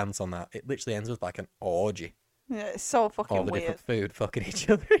take a chance on that, it literally ends with like an orgy. Yeah, it's so fucking All the weird. different food fucking each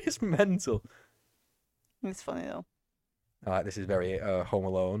other. It's mental. It's funny though. Alright, this is very Home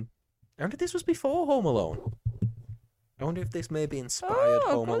Alone. I wonder if this was before Home Alone. I wonder if this maybe inspired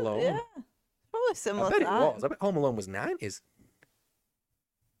Home good, Alone. Yeah, probably similar I bet to it that. was. I bet Home Alone was 90s.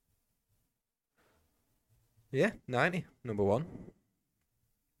 Yeah, 90, number one.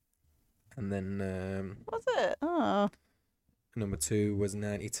 And then Was it? Oh, number 2 was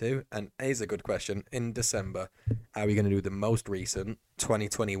 92. And here's a good question. In December, are we going to do the most recent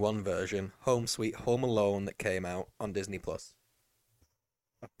 2021 version, Home Sweet Home Alone, that came out on Disney Plus?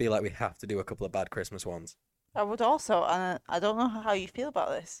 I feel like we have to do a couple of bad Christmas ones. I would also, and I don't know how you feel about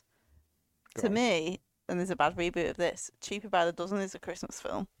this. Go To on. me, and there's a bad reboot of this. Cheaper by the Dozen is a Christmas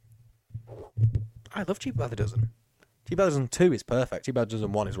film. I love Cheap by the Dozen. Cheap by the Dozen 2 is perfect. Cheap by the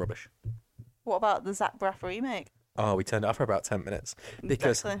Dozen 1 is rubbish. What about the Zach Braff remake? Oh, we turned it off for about 10 minutes.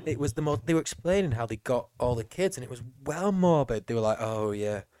 Because Exactly. it was the most... They were explaining how they got all the kids, and it was well morbid. They were like, oh,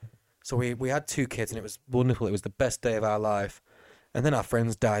 yeah. So we had 2 kids, and it was wonderful. It was the best day of our life. And then our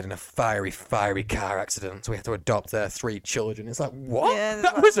friends died in a fiery car accident, so we had to adopt their 3 children. It's like, what? Yeah,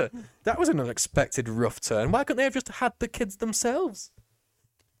 That was an unexpected rough turn. Why couldn't they have just had the kids themselves?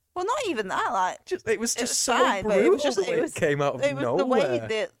 Well, not even that. Like It was it was so fine, but brutal. it was just the way it came out of it was nowhere. the way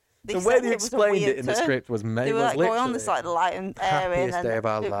that they the said way they it was a explained weird it in the turn. script was made They were was like going on literally this like light and airy, and happiest then day of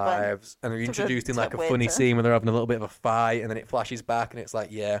our it went- lives, and they took a- introduced in like took a a funny weird turn. scene where they're having a little bit of a fight, and then it flashes back, and it's like,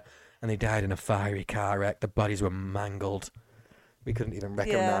 yeah, and they died in a fiery car wreck. The bodies were mangled. We couldn't even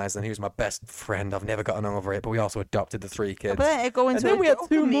recognise them. He was my best friend. I've never gotten over it. But we also adopted the 3 kids. But then it go And into then a we had joke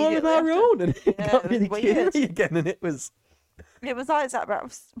 2 more of immediately our after. own, and it Yeah, got it was really weird. cheery again, and it was. It was like Zach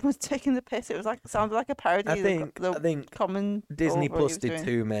Braff was taking the piss. It was like sounded like a parody. I of think the common Disney over Plus he was did doing.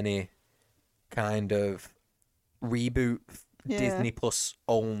 too many kind of reboot Yeah. Disney Plus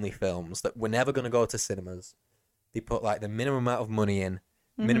only films that were never going to go to cinemas. They put like the minimum amount of money in,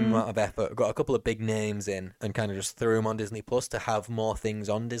 minimum Mhm. amount of effort, got a couple of big names in, and kind of just threw them on Disney Plus to have more things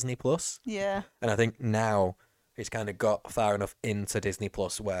on Disney Plus. Yeah, And I think now it's kind of got far enough into Disney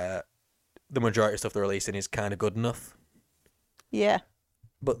Plus where the majority of stuff they're releasing is kind of good enough. yeah.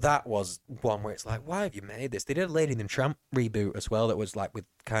 But that was one where it's like, why have you made this? They did a Lady and the Tramp reboot as well that was like with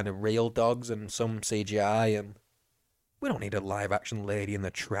kind of real dogs and some CGI, and we don't need a live action Lady and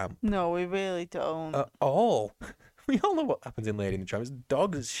the Tramp No, we really don't. at all. We all know what happens in Lady and the Tramp. It's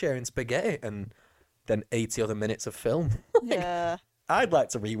dogs sharing spaghetti and then 80 other minutes of film. Yeah. I'd like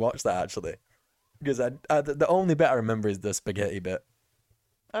to rewatch that actually. Because the only bit I remember is the spaghetti bit.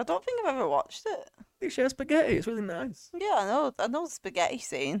 I don't think I've ever watched it. They share spaghetti. It's really nice. Yeah, I know. I know the spaghetti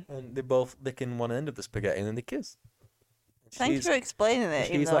scene. And they both lick in one end of the spaghetti and then they kiss. Thank you for explaining it.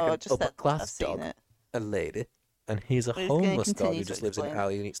 Even she's though like I an just said upper-class I've seen dog. it. A lady, and he's a We're just gonna homeless dog continue who to just lives in an explain.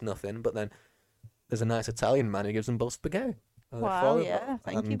 alley and eats nothing. But then there's a nice Italian man who gives them both spaghetti. And they Wow, fall in yeah. love.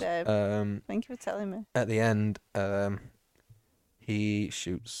 Thank you, And, babe. Thank you for telling me. At the end, he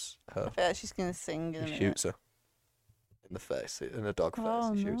shoots I her. feel like she's gonna sing in a He minute. shoots her in the face, in a dog face.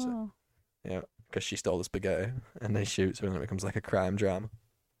 Oh He shoots her. no. Yeah, because she stole the spaghetti, and then shoots her, and it becomes like a crime drama.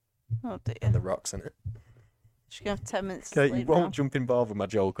 Oh And dear. the rocks in it. She's gonna have 10 minutes to Okay, you sleep won't now. jump involved with my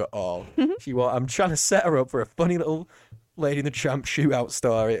joke at all. She won't. I'm trying to set her up for a funny little Lady and the Tramp shootout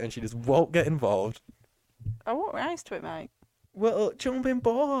story, and she just won't get involved. I won't rise to it, Mike. Well, jump in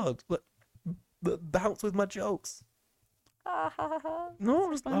board. Bounce with my jokes. Ha ha ha ha.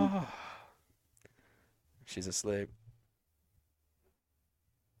 No, It's just, fine. oh. She's asleep.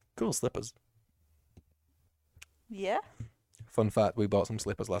 Cool slippers. Yeah. Fun fact, we bought some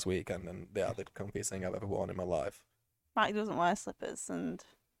slippers last weekend, and they are the comfiest thing I've ever worn in my life. Mike doesn't wear slippers and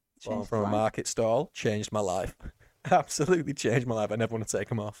Bought them changed from a his life. market stall, changed my life. Absolutely changed my life. I never want to take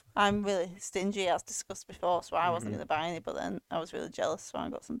them off. I'm really stingy, as discussed before, so I wasn't Mhm. going to buy any, but then I was really jealous, so I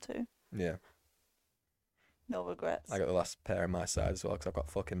got some too. Yeah. No regrets. I got the last pair in my size as well because I've got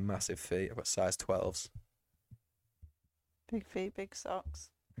fucking massive feet. I've got size 12s. Big feet, big socks.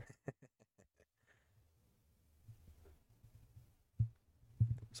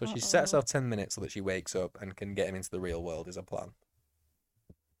 So she set Uh-oh. herself 10 minutes so that she wakes up and can get him into the real world is a plan.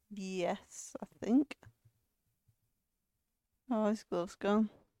 Yes, I think. Oh, his glove's gone.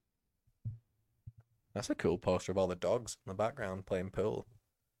 That's a cool poster of all the dogs in the background playing pool.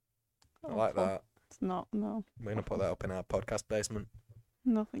 I Oh, like fuck. that. It's not, no. We're going to put that up in our podcast basement.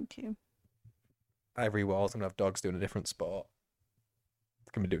 No, thank you. Every wall's going to have dogs doing a different sport.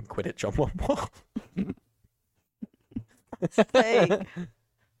 It's going to be doing Quidditch on one wall. Fake.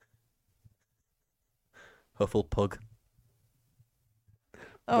 Hufflepug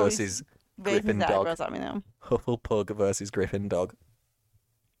Oh, he's versus raising Griffin his dog. eyebrows at me now. Hufflepug versus Griffin dog.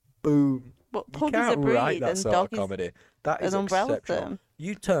 Boom. But You pug is a can't breed write that and sort dog of comedy. That is is an umbrella exceptional. term.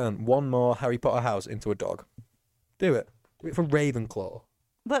 You turn one more Harry Potter house into a dog. Do it. For Ravenclaw.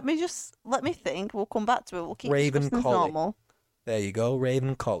 Let me think. We'll come back to it. We'll keep Raven discussing as Collie. normal. There you go,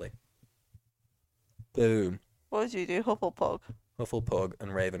 Raven Collie. Boom. What did you do? Hufflepug. Hufflepug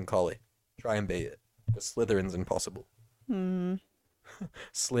and Raven Collie. Try and beat it. Because Slytherin's impossible.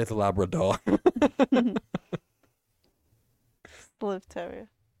 Slith Labrador. Sliv Terrier.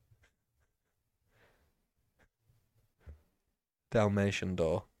 Dalmatian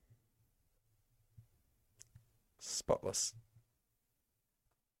door. Spotless.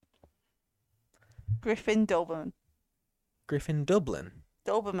 Griffin Doberman. Griffin Dublin.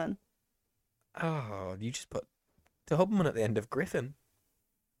 Doberman. Oh, you just put Doberman at the end of Griffin.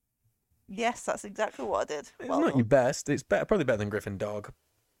 Yes, that's exactly what I did. It's Well not done. your best. It's probably better than Griffin Dog.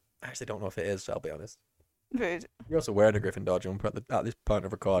 I actually don't know if it is, I'll be honest. Rude. You're also wearing a Gryffindor jumper at this point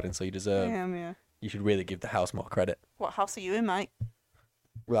of recording, so you deserve. Yeah. You should really give the house more credit. What house are you in, mate?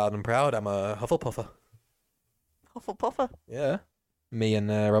 Loud and proud, I'm a Hufflepuffer. Hufflepuffer. Yeah. Me and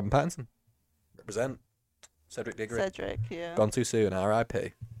Robin Pattinson. Represent. Cedric Diggory. Cedric, yeah. Gone too soon,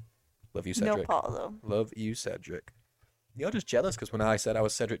 R.I.P. Love you, No Cedric. Potter, though. Love you, Cedric. You're just jealous because when I said I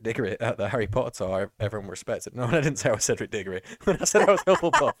was Cedric Diggory at the Harry Potter tour, everyone respected. No, I didn't say I was Cedric Diggory. When I said I was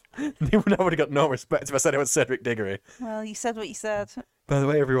Hufflepuff, I would have got no respect if I said I was Cedric Diggory. Well, you said what you said. By the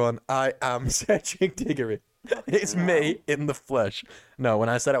way, everyone, I am Cedric Diggory. It's me in the flesh. No, when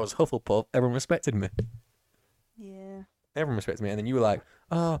I said I was Hufflepuff, everyone respected me. Yeah. Everyone respected me. And then you were like,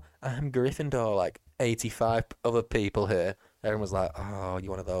 oh, I'm Gryffindor, like 85 other people here. Everyone was like, oh,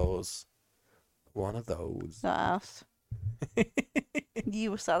 you're one of those. One of those. Not asked.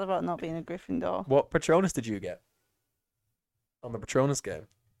 You were sad about not being a Gryffindor. What Patronus did you get? On the Patronus game?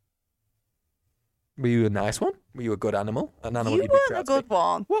 Were you a nice one? Were you a good animal? An animal You you'd be weren't a proud to be? good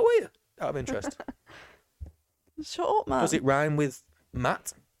one. What were you? Out of interest. Shut up, man. Does it rhyme with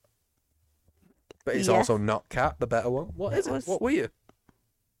Matt? But it's Yes. also not Cat, the better one. What is It it? was- What were you?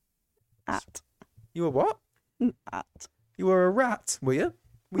 At. You were what? At. You were a rat, were you?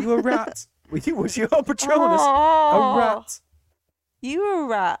 Were you a rat? Was your Patronus Oh, a rat? You were a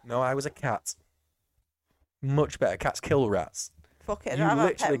rat. No, I was a cat. Much better. Cats kill rats. Fuck it. I'd You rather have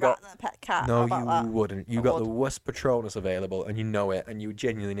a literally pet rat got- than a pet cat. No, How about you that? wouldn't. You I got would. the worst Patronus available, and you know it, and you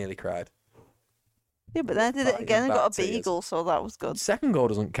genuinely nearly cried. Yeah, but then I did it Fine, again and got a back to yours. beagle, so that was good. Second goal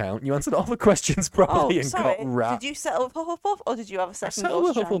doesn't count. You answered all the questions properly and sorry. got rat. Did you settle with Hufflepuff, or did you have a I second settled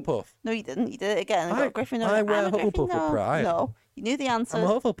with goal strength? Hufflepuff. No, you didn't. You did it again and I- got a Gryffindor. I wear I'm a Hufflepuff with Gryffindor. pride. No, you knew the answer. I'm a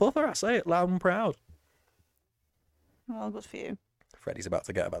Hufflepuffer. I say it loud and proud. Well, good for you. Freddie's about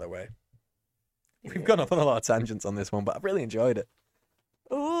to get it, by the way. Yeah. We've gone off on a lot of tangents on this one, but I've really enjoyed it.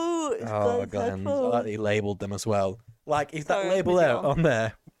 Oh, it's Oh, Glenn's Glenn's. I headphones. like that he labelled them as well. Like, if that Sorry, label moving there on. on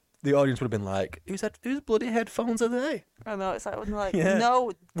there, the audience would have been like, whose bloody headphones are they? I know, it's like, Yeah, no,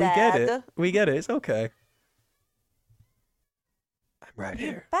 We Dad. get it. We get it. It's okay. I'm right You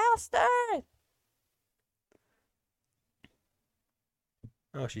here. bastard!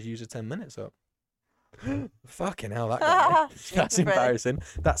 Oh, she's used her 10 minutes up. Fucking hell, that got me. She's That's a Freddie. embarrassing.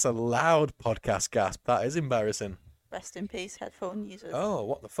 That's a loud podcast gasp. That is embarrassing. Rest in peace, headphone users. Oh,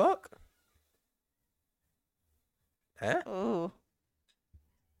 what the fuck? Eh? Oh.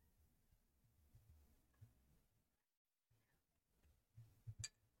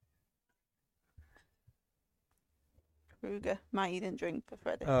 Kruger. Matt, you didn't drink for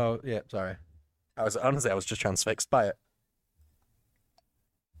Freddie. Oh, yeah, sorry. I was just transfixed by it.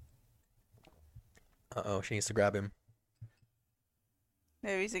 Uh-oh, she needs to grab him.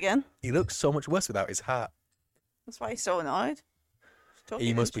 There he is again. He looks so much worse without his hat. That's why he's so annoyed. She's talking,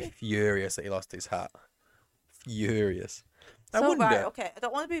 He must be isn't she? furious that he lost his hat. Furious. I So, wonder. right, okay. I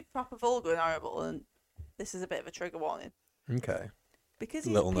don't want to be proper vulgar and horrible, and this is a bit of a trigger warning. Okay. Because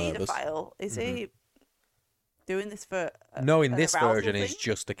he's Little a nervous. paedophile, is he doing this for No, in an this arousal version, he's thing?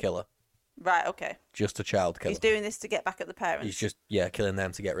 just a killer. Right, okay. Just a child killer. He's doing this to get back at the parents. He's just, killing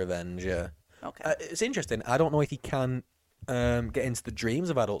them to get revenge, yeah. Okay. It's interesting. I don't know if he can get into the dreams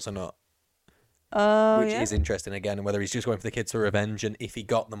of adults or not, which yeah. is interesting again, and whether he's just going for the kids for revenge, and if he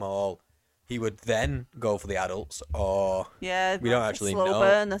got them all, he would then go for the adults, or Yeah, we don't like a actually slow know.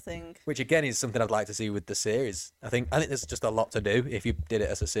 burn, I think. which again is something I'd like to see with the series. I think there's just a lot to do if you did it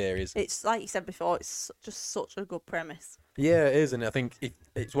as a series. It's like you said before, it's just such a good premise. Yeah, it is, and I think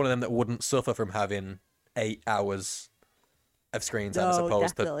it's one of them that wouldn't suffer from having 8 hours of screen time as No,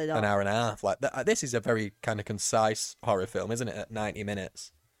 opposed to definitely not. an hour and a half. Like this is a very kind of concise horror film, isn't it? At 90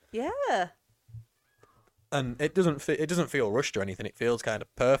 minutes, Yeah, and it doesn't feel rushed or anything. It feels kind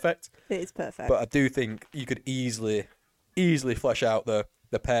of perfect. it is perfect. But I do think you could easily flesh out the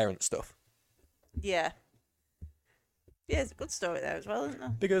parent stuff, yeah, it's a good story there as well, isn't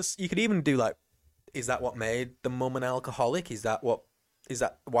there? because you could even do like is that what made the mum an alcoholic? Is that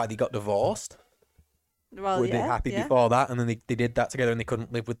why they got divorced? Well, Were yeah, they happy yeah. before that, and then they did that together, and they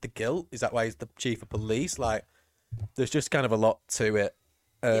couldn't live with the guilt? Is that why he's the chief of police? Like, there's just kind of a lot to it.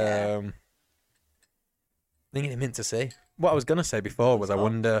 Yeah. I think it meant to say. What I was gonna say before was, I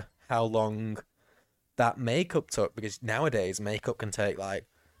wonder how long that makeup took, because nowadays makeup can take like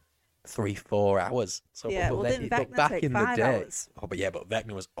 3-4 hours. So Yeah, but well, then- didn't but Vecna back take in the 5 day, hours? but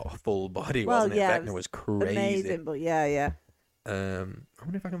Vecna was a full body, Well, wasn't it? yeah, it Vecna was was crazy. Amazing, but yeah. I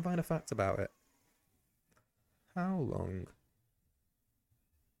wonder if I can find a fact about it. How long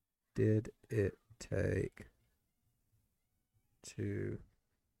did it take to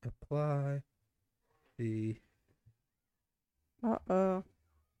apply the Uh-oh.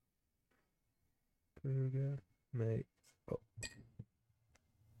 Cougar makeup?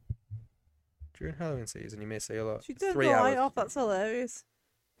 During Halloween season, you may see a lot. She did 3 the hours. light off. That's hilarious.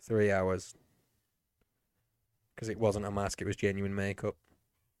 3 hours. Because it wasn't a mask, it was genuine makeup.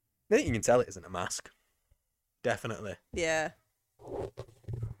 I think you can tell it isn't a mask. Definitely. Yeah.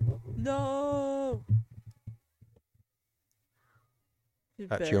 No. She's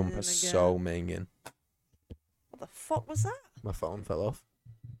That burning jumper's again. so minging. What the fuck was that? My phone fell off.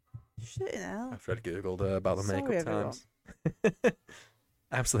 Shit in hell. After I'd googled about the Sorry, makeup everyone. times.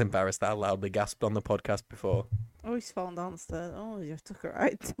 I'm still embarrassed that I loudly gasped on the podcast before. Oh, he's fallen downstairs. Oh, you took a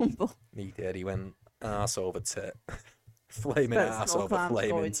right tumble. He did. He went arse over tit. Flaming Bet arse Snow over Clan's flaming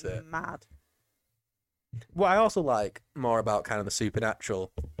going tit. mad. What I also like more about kind of the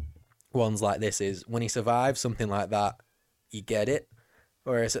supernatural ones like this is when he survives something like that, you get it.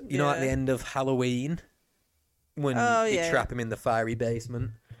 Whereas, you know, at the Yeah. end of Halloween, when Oh, they yeah. trap him in the fiery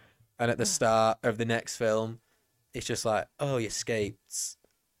basement, and at the start of the next film, it's just like, oh, he escaped.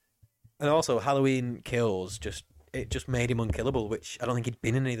 And also, Halloween Kills it just made him unkillable, which I don't think he'd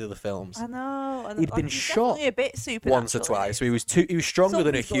been in any of the films. I know. And He'd like, been he's shot definitely a bit supernatural. Once or twice, so he was stronger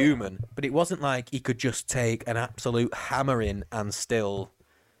than a Something's going on. human, but it wasn't like he could just take an absolute hammering and still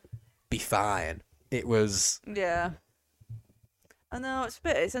be fine. It was, Yeah. I know,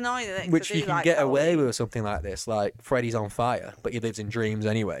 it's annoying. That which they you do, can like, get away Halloween. with something like this, like Freddy's on fire, but he lives in dreams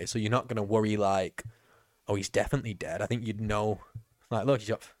anyway, so you're not going to worry like, oh, he's definitely dead. I think you'd know, like, look, he's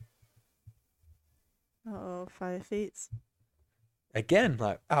got, Oh, fire feet. again,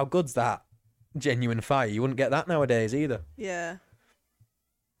 like, how good's that? Genuine fire. You wouldn't get that nowadays either. Yeah.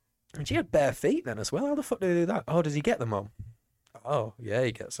 And she had bare feet then as well. How the fuck do they do that? Oh, does he get them on? Oh, yeah,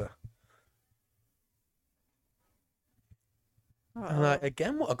 he gets her. And like,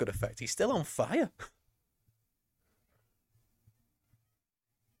 again, what a good effect. He's still on fire.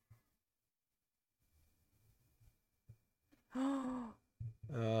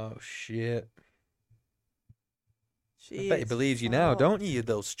 Oh, shit. I bet he believes you now, don't you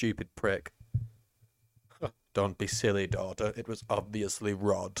little stupid prick? Don't be silly, daughter. It was obviously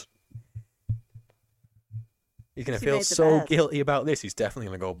Rod. He's going to She feel made the so bed. guilty about this, he's definitely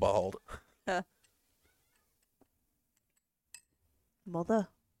going to go bald. Mother.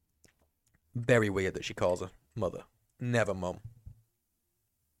 Very weird that she calls her mother. Never mum.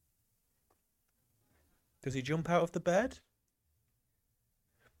 Does he jump out of the bed?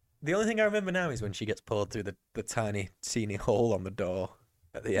 The only thing I remember now is when she gets pulled through the tiny, teeny hole on the door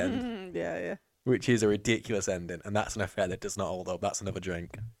at the end, Yeah. which is a ridiculous ending, and that's an affair that does not hold up. That's another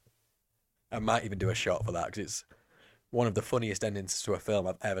drink. I might even do a shot for that, because it's one of the funniest endings to a film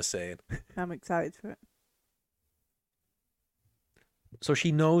I've ever seen. I'm excited for it. So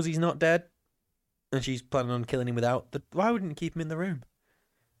she knows he's not dead, and she's planning on killing him without the... Why wouldn't you keep him in the room?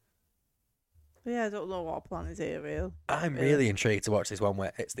 But yeah, I don't know what our plan is here, real. I'm really intrigued to watch this one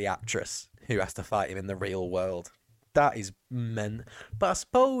where it's the actress who has to fight him in the real world. That is men. But I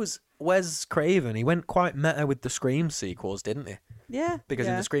suppose Wes Craven, he went quite meta with the Scream sequels, didn't he? Yeah. Because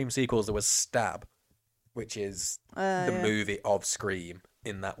in the Scream sequels there was Stab, which is the movie of Scream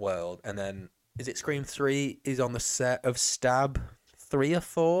in that world. And then, is it Scream 3 is on the set of Stab 3 or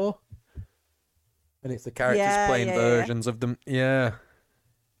 4? And it's the characters playing versions of them. Yeah.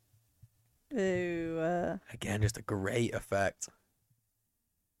 Ooh, Again, just a great effect.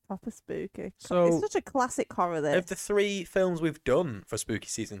 proper spooky. So- it's such a classic horror. This. Of the 3 films we've done for Spooky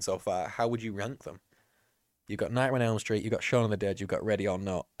Season so far, how would you rank them? You've got Nightmare on Elm Street, you've got Shaun of the Dead, you've got Ready or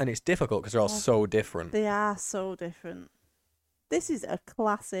Not. And it's difficult because they're all so different. They are so different. This is a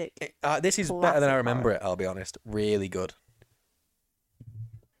classic. This is better than I classic remember horror. it, I'll be honest. Really good.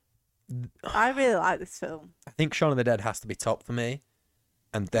 I really like this film. I think Shaun of the Dead has to be top for me.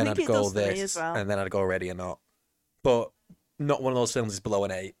 And then think I'd it go does for me this, as well. and then I'd go Ready or Not. But not one of those films is below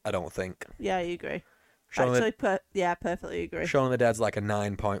an 8, I don't think. Yeah, I agree. Actually, perfectly agree. Shaun of the Dead's like a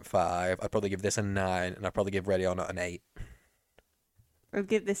 9.5. I'd probably give this a 9, and I'd probably give Ready or Not an 8. I'd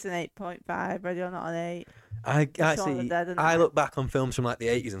give this an 8.5. Ready or Not an 8. I Shaun of the see. Dead, I look back on films from like the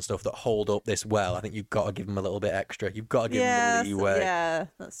 80s and stuff that hold up this well. I think you've got to give them a little bit extra. You've got to give them the leeway. Yeah,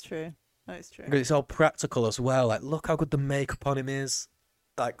 that's true. That's true. Because it's all practical as well. Like, look how good the makeup on him is.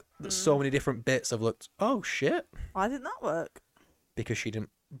 Like, there's so many different bits I've looked. Oh shit! Why didn't that work? Because she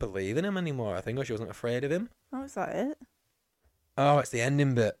didn't believe in him anymore. I think, or she wasn't afraid of him. Oh, is that it? Oh, it's the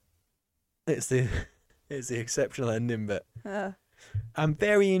ending bit. It's the exceptional ending bit. I'm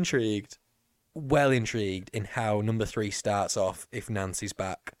very intrigued, well intrigued in how number 3 starts off if Nancy's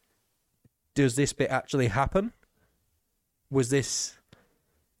back. Does this bit actually happen? Was this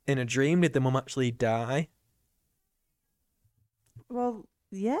in a dream? Did the mum actually die? Well,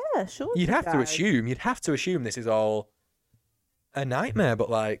 yeah, sure. You'd have to assume this is all a nightmare, but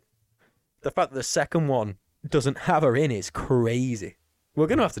like the fact that the second one doesn't have her in is crazy. We're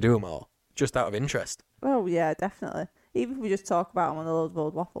going to have to do them all, just out of interest. Oh, yeah, definitely. Even if we just talk about them on the Load of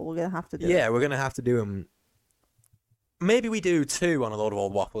Old Waffle, we're going to have to do it. Yeah, we're going to have to do them. Maybe we do 2 on a Load of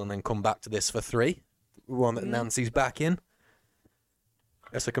Old Waffle and then come back to this for 3. One that Nancy's back in.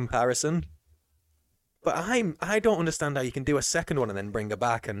 As a comparison. But I don't understand how you can do a second one and then bring her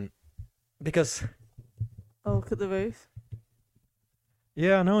back because... Oh, look at the roof.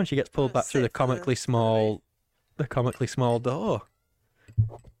 Yeah, I know, and she gets pulled back through the comically small door.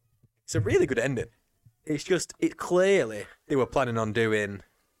 It's a really good ending. It's just, it clearly they were planning on doing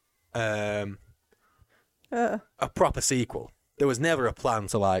a proper sequel. There was never a plan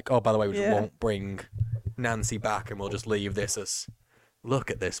to like, oh, by the way, we just won't bring Nancy back and we'll just leave this as, look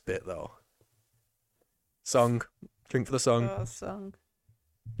at this bit though. Song. Drink for the song. Oh, song.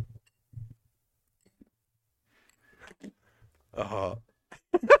 Oh.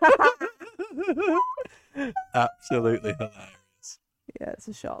 Absolutely hilarious. Yeah, it's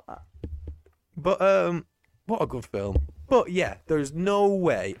a shot, that. But what a good film. But yeah, there's no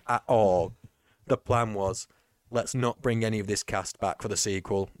way at all the plan was, let's not bring any of this cast back for the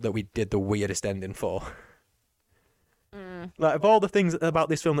sequel that we did the weirdest ending for. Like, of all the things about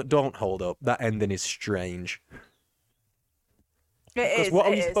this film that don't hold up, that ending is strange. Because what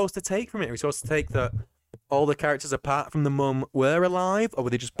are we supposed to take from it? Are we supposed to take that all the characters apart from the mum were alive, or were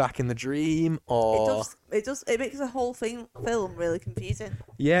they just back in the dream, or... It makes the whole film really confusing.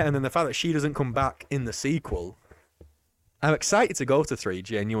 Yeah, and then the fact that she doesn't come back in the sequel. I'm excited to go to 3,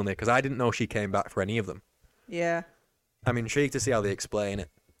 genuinely, because I didn't know she came back for any of them. Yeah. I'm intrigued to see how they explain it.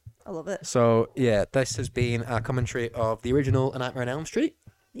 I love it. So, yeah, this has been our commentary of the original A Nightmare on Elm Street.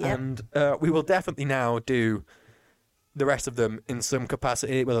 Yeah. And we will definitely now do the rest of them in some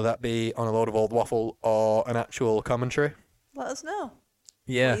capacity, whether that be on a Load of Old Waffle or an actual commentary. Let us know.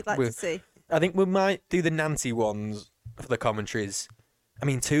 Yeah. What you'd like to see. I think we might do the Nancy ones for the commentaries. I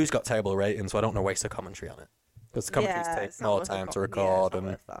mean, 2's got terrible ratings, so I don't want to waste a commentary on it. Because the commentaries take more time to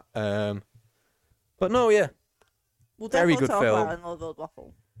record. But no, yeah. We'll very definitely good talk film. about an Old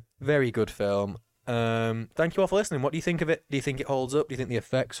Waffle. Very good film. Thank you all for listening. What do you think of it? Do you think it holds up? Do you think the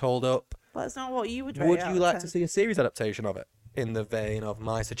effects hold up? Let us know what you would rate. Would out you of like 10. to see a series adaptation of it in the vein of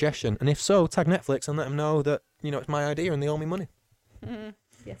my suggestion? And if so, tag Netflix and let them know that, it's my idea and they owe me money.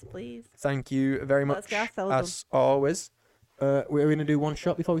 Yes, please. Thank you very Let's much, go sell as always. We're going to do one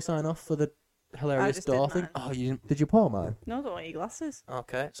shot before we sign off for the hilarious just door did thing. mine. Oh, did you pour mine? No, don't want your glasses.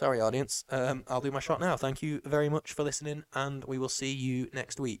 Okay, sorry, audience. I'll do my shot now. Thank you very much for listening, and we will see you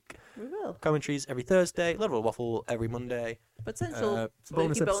next week. We will. Commentaries every Thursday, Load of Waffle every Monday. Potential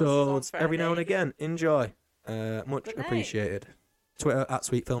Bonus spooky episodes on every now and Friday. again. Enjoy. Much Good night. appreciated. Twitter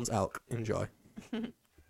 @SweetFilmsAlk. Enjoy.